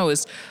probably know,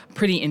 is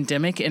pretty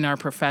endemic in our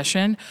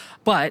profession.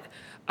 But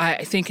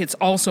I think it's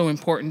also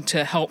important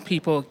to help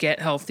people get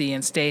healthy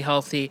and stay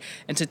healthy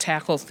and to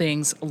tackle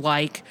things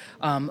like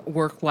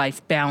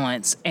work-life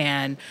balance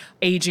and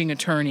aging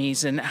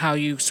attorneys and how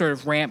you sort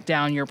of ramp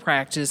down your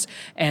practice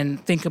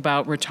and think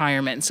about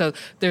retirement. So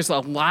there's a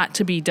lot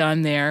to be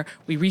done there.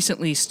 We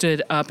recently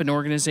stood up an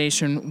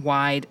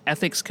organization-wide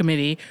ethics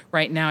committee.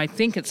 Right now, I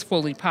think it's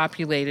fully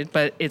populated,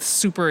 but it's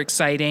super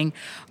exciting.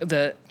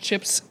 The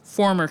CHIPS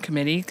former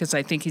committee, because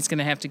I think he's going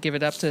to have to give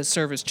it up to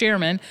serve as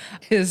chairman,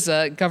 is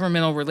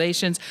governmental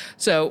relations.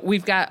 So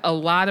we've got a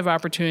lot of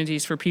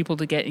opportunities for people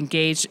to get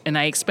engaged, and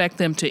I expect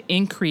them to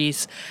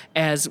increase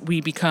as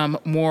we become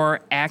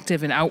more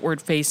active and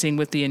outward-facing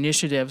with the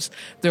initiatives.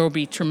 There will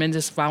be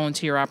tremendous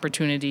volunteer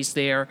opportunities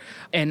there,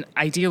 and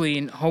ideally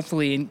and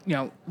hopefully,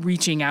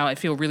 reaching out, I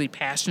feel really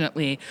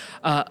passionately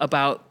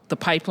about the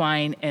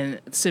pipeline and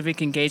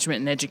civic engagement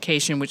and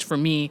education, which for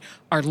me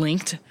are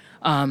linked.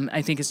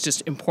 I think it's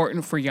just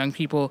important for young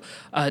people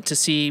to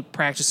see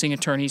practicing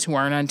attorneys who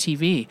aren't on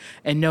TV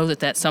and know that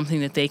that's something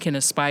that they can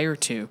aspire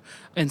to.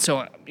 And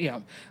so,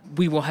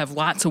 we will have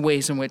lots of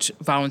ways in which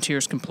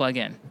volunteers can plug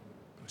in.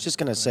 I was just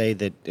going to say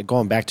that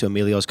going back to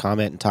Emilio's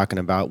comment and talking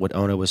about what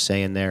Ona was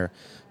saying there,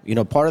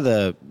 part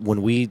of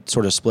when we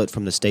sort of split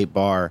from the State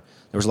Bar,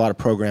 there was a lot of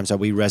programs that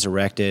we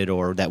resurrected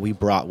or that we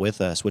brought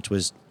with us, which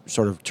was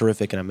sort of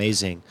terrific and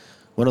amazing.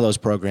 One of those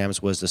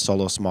programs was the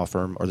Solo Small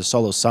Firm or the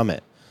Solo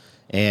Summit.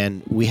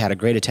 And we had a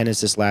great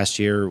attendance this last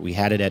year. We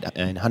had it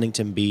in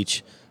Huntington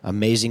Beach,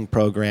 amazing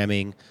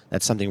programming.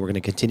 That's something we're going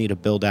to continue to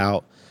build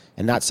out.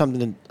 And not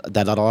something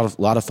that a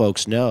lot of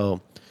folks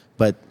know,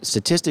 but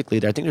statistically,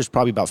 I think there's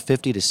probably about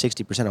 50 to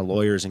 60% of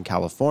lawyers in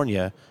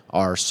California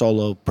are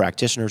solo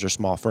practitioners or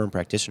small firm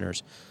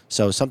practitioners.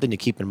 So something to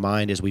keep in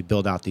mind as we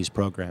build out these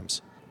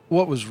programs.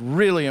 What was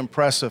really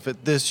impressive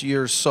at this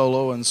year's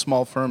Solo and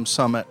Small Firm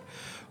Summit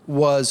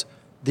was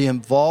the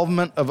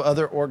involvement of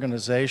other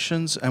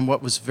organizations, and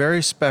what was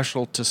very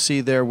special to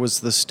see there was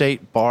the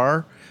State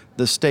Bar.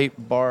 The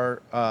State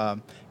Bar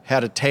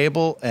had a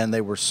table, and they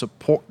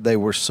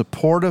were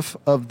supportive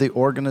of the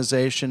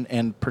organization,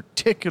 and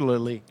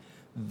particularly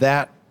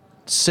that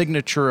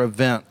signature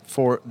event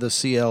for the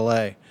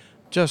CLA.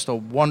 Just a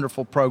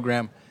wonderful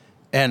program,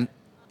 and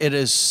it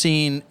is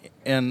seen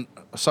in,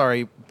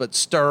 sorry, but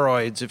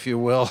steroids, if you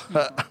will,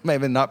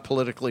 maybe not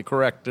politically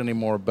correct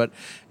anymore, but,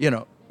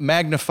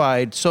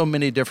 magnified so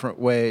many different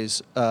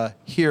ways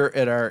here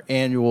at our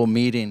annual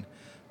meeting.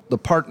 The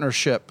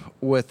partnership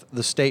with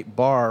the State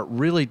Bar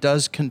really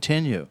does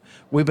continue.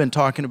 We've been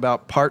talking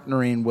about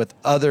partnering with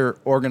other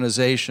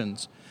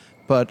organizations,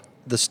 but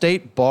the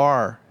State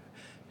Bar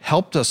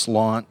helped us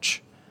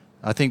launch.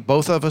 I think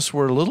both of us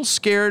were a little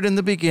scared in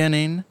the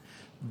beginning,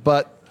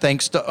 but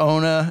thanks to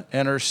Ona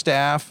and her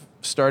staff,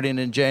 starting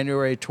in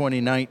January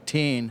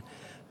 2019,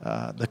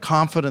 the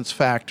confidence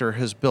factor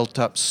has built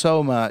up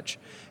so much,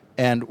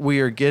 and we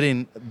are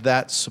getting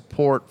that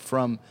support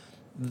from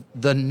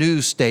the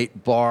new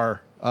State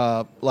Bar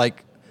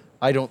like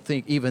I don't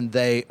think even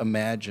they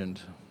imagined.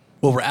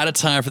 Well, we're out of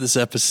time for this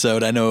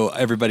episode. I know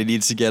everybody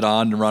needs to get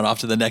on and run off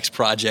to the next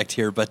project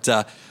here, but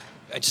I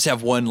just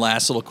have one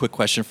last little quick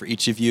question for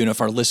each of you. And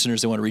if our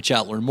listeners, they want to reach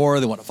out, learn more,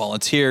 they want to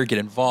volunteer, get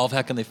involved,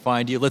 how can they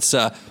find you? Why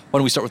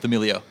don't we start with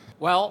Emilio?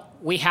 Well,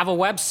 we have a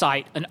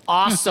website, an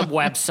awesome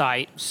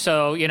website.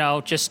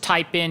 So, just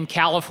type in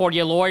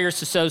California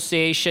Lawyers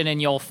Association and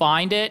you'll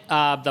find it.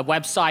 The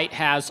website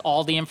has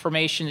all the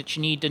information that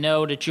you need to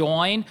know to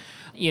join.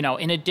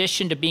 In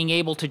addition to being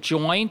able to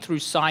join through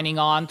signing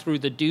on through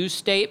the dues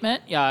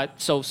statement.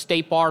 So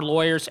State Bar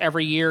lawyers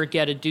every year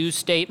get a dues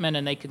statement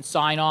and they can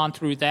sign on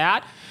through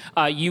that.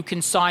 You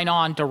can sign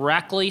on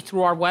directly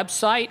through our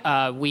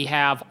website. We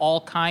have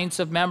all kinds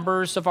of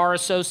members of our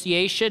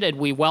association and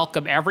we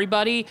welcome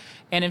everybody.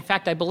 And in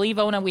fact, I believe,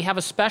 Ona, we have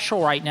a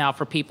special right now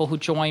for people who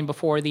join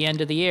before the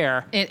end of the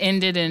year. It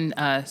ended in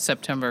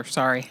September,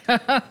 sorry.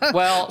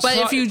 Well, but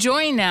if you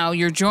join now,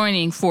 you're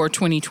joining for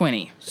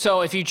 2020. So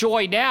if you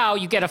join now,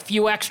 you get a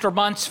few extra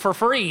months for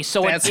free.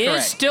 So That's it is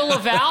correct. still a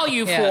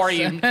value for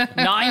you.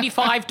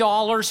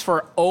 $95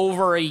 for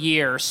over a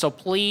year. So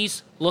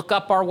please look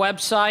up our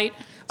website.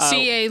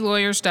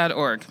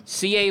 CALawyers.org.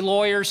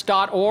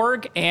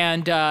 CALawyers.org,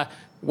 and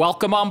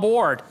welcome on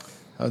board.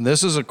 And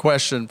this is a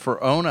question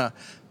for Ona.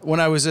 When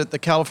I was at the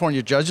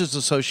California Judges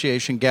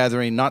Association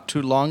gathering not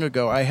too long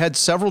ago, I had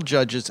several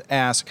judges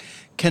ask,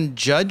 can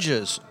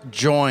judges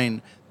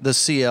join the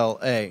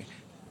CLA?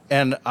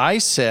 And I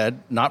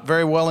said, not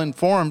very well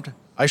informed,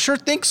 I sure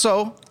think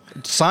so.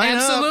 Sign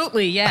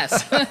Absolutely,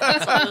 yes.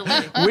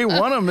 up. We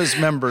want them as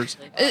members.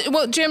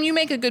 Well, Jim, you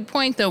make a good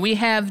point, though. We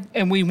have,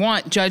 and we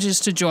want judges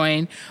to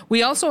join.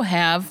 We also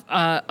have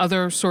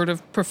other sort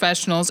of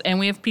professionals, and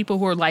we have people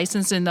who are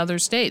licensed in other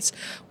states.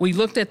 We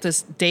looked at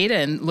this data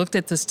and looked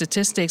at the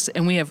statistics,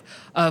 and we have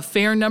a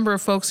fair number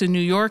of folks in New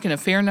York and a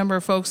fair number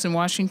of folks in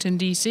Washington,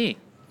 D.C.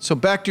 So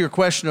back to your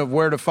question of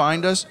where to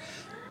find us.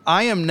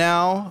 I am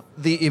now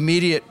the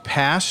immediate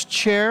past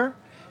chair,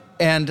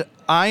 and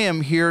I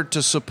am here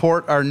to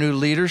support our new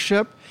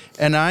leadership,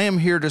 and I am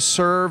here to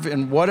serve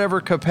in whatever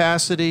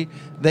capacity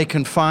they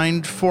can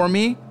find for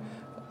me,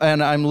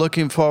 and I'm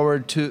looking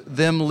forward to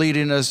them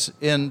leading us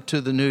into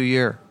the new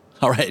year.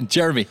 All right,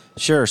 Jeremy.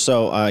 Sure.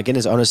 So again,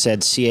 as Ona said,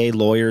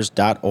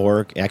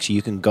 CALawyers.org. Actually,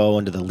 you can go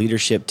into the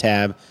leadership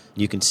tab.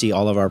 You can see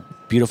all of our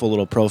beautiful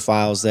little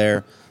profiles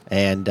there,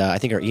 and I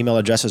think our email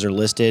addresses are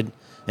listed,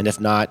 and if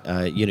not,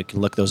 you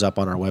can look those up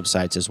on our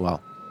websites as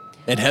well.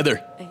 And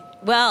Heather.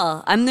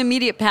 Well, I'm the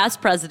immediate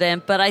past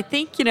president, but I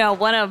think,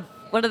 one of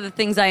the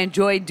things I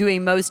enjoyed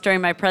doing most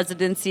during my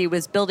presidency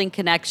was building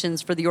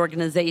connections for the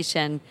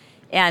organization.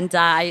 And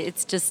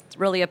it's just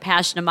really a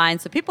passion of mine.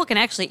 So people can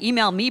actually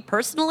email me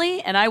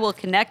personally, and I will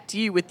connect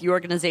you with the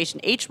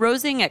organization,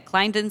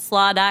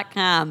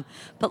 hrosing@kleindienstlaw.com.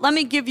 But let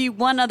me give you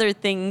one other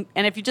thing.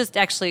 And if you just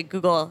actually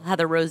Google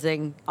Heather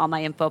Rosing, all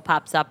my info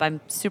pops up.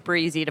 I'm super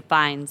easy to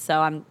find,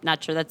 so I'm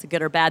not sure that's a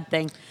good or bad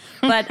thing.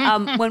 But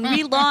when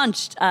we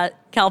launched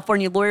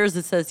California Lawyers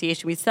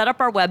Association, we set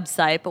up our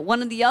website. But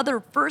one of the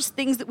other first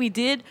things that we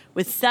did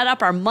was set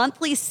up our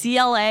monthly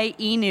CLA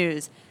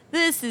e-news.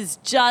 This is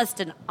just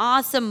an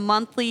awesome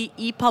monthly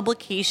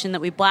e-publication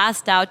that we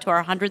blast out to our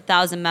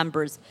 100,000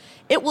 members.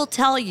 It will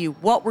tell you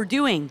what we're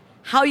doing,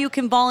 how you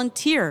can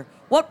volunteer,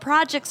 What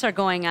projects are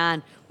going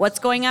on? What's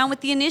going on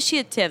with the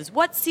initiatives?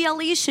 What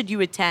CLE should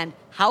you attend?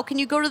 How can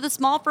you go to the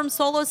Small Firm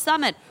Solo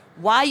Summit?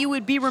 Why you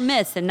would be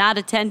remiss in not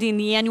attending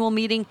the annual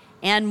meeting,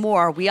 and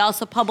more. We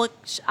also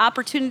publish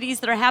opportunities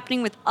that are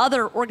happening with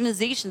other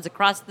organizations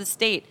across the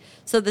state.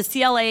 So the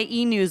CLA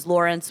e-News,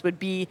 Lawrence, would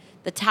be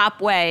the top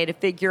way to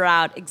figure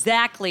out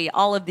exactly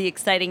all of the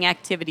exciting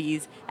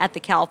activities at the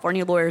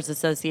California Lawyers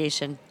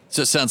Association.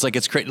 So it sounds like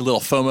it's creating a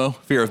little FOMO,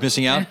 fear of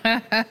missing out.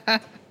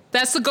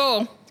 That's the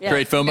goal. Yes.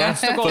 Great FOMO?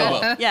 That's the goal.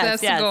 FOMO. Yes,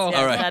 That's the yes, goal. yes,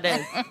 All right. that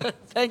is.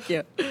 Thank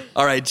you.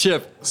 All right,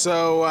 Chip.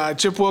 So,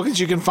 Chip Wilkins,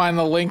 you can find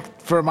the link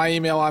for my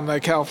email on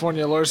the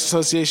California Lawyers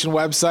Association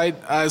website,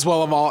 as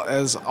well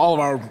as all of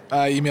our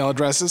email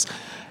addresses.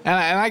 And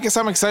I guess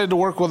I'm excited to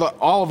work with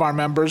all of our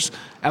members,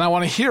 and I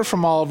want to hear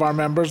from all of our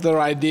members,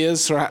 their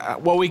ideas for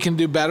what we can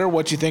do better,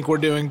 what you think we're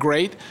doing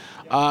great,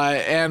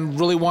 and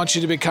really want you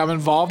to become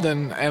involved.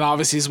 And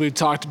obviously, as we've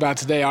talked about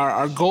today,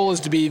 our goal is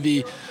to be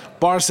the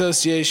Bar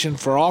Association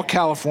for all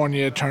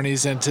California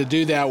attorneys, and to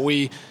do that,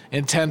 we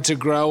intend to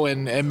grow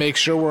and make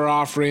sure we're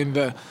offering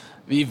the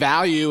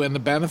value and the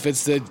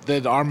benefits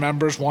that our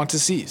members want to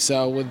see.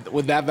 So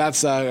with that,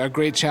 that's a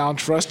great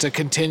challenge for us to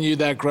continue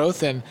that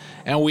growth, and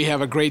we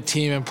have a great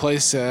team in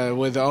place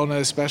with Ona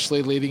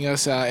especially leading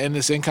us in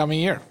this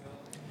incoming year.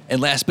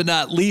 And last but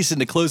not least, and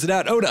to close it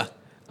out, Oda.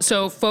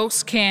 So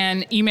folks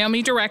can email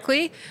me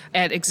directly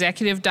at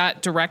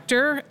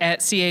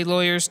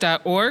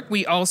executive.director@calawyers.org.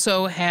 We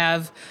also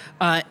have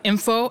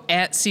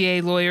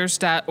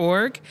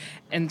info@calawyers.org.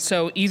 And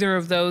so either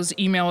of those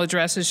email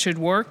addresses should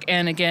work.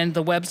 And again,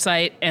 the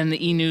website and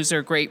the e-news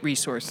are great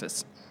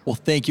resources. Well,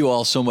 thank you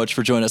all so much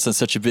for joining us on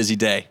such a busy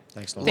day.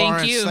 Thanks, Lawrence. Thank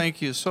Lawrence, you.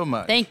 thank you so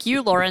much. Thank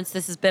you, Lawrence.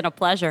 This has been a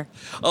pleasure.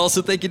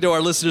 Also, thank you to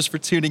our listeners for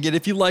tuning in.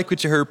 If you like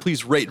what you heard,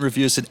 please rate and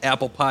review us at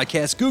Apple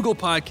Podcasts, Google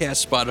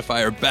Podcasts,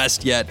 Spotify, or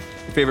best yet,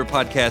 your favorite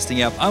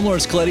podcasting app. I'm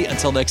Lawrence Coletti.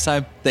 Until next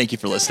time, thank you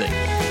for listening.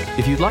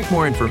 If you'd like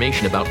more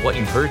information about what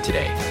you've heard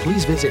today,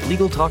 please visit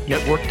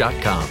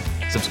LegalTalkNetwork.com.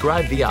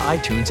 Subscribe via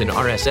iTunes and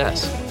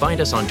RSS. Find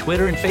us on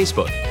Twitter and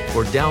Facebook,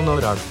 or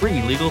download our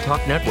free Legal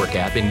Talk Network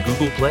app in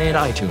Google Play and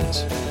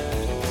iTunes.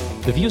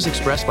 The views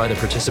expressed by the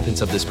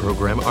participants of this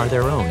program are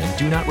their own and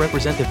do not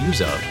represent the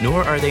views of,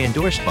 nor are they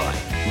endorsed by,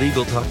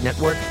 Legal Talk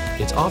Network,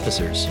 its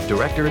officers,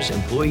 directors,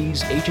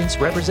 employees, agents,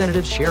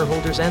 representatives,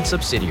 shareholders, and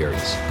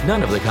subsidiaries.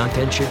 None of the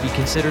content should be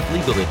considered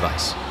legal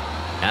advice.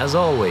 As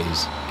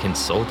always,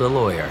 consult a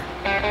lawyer.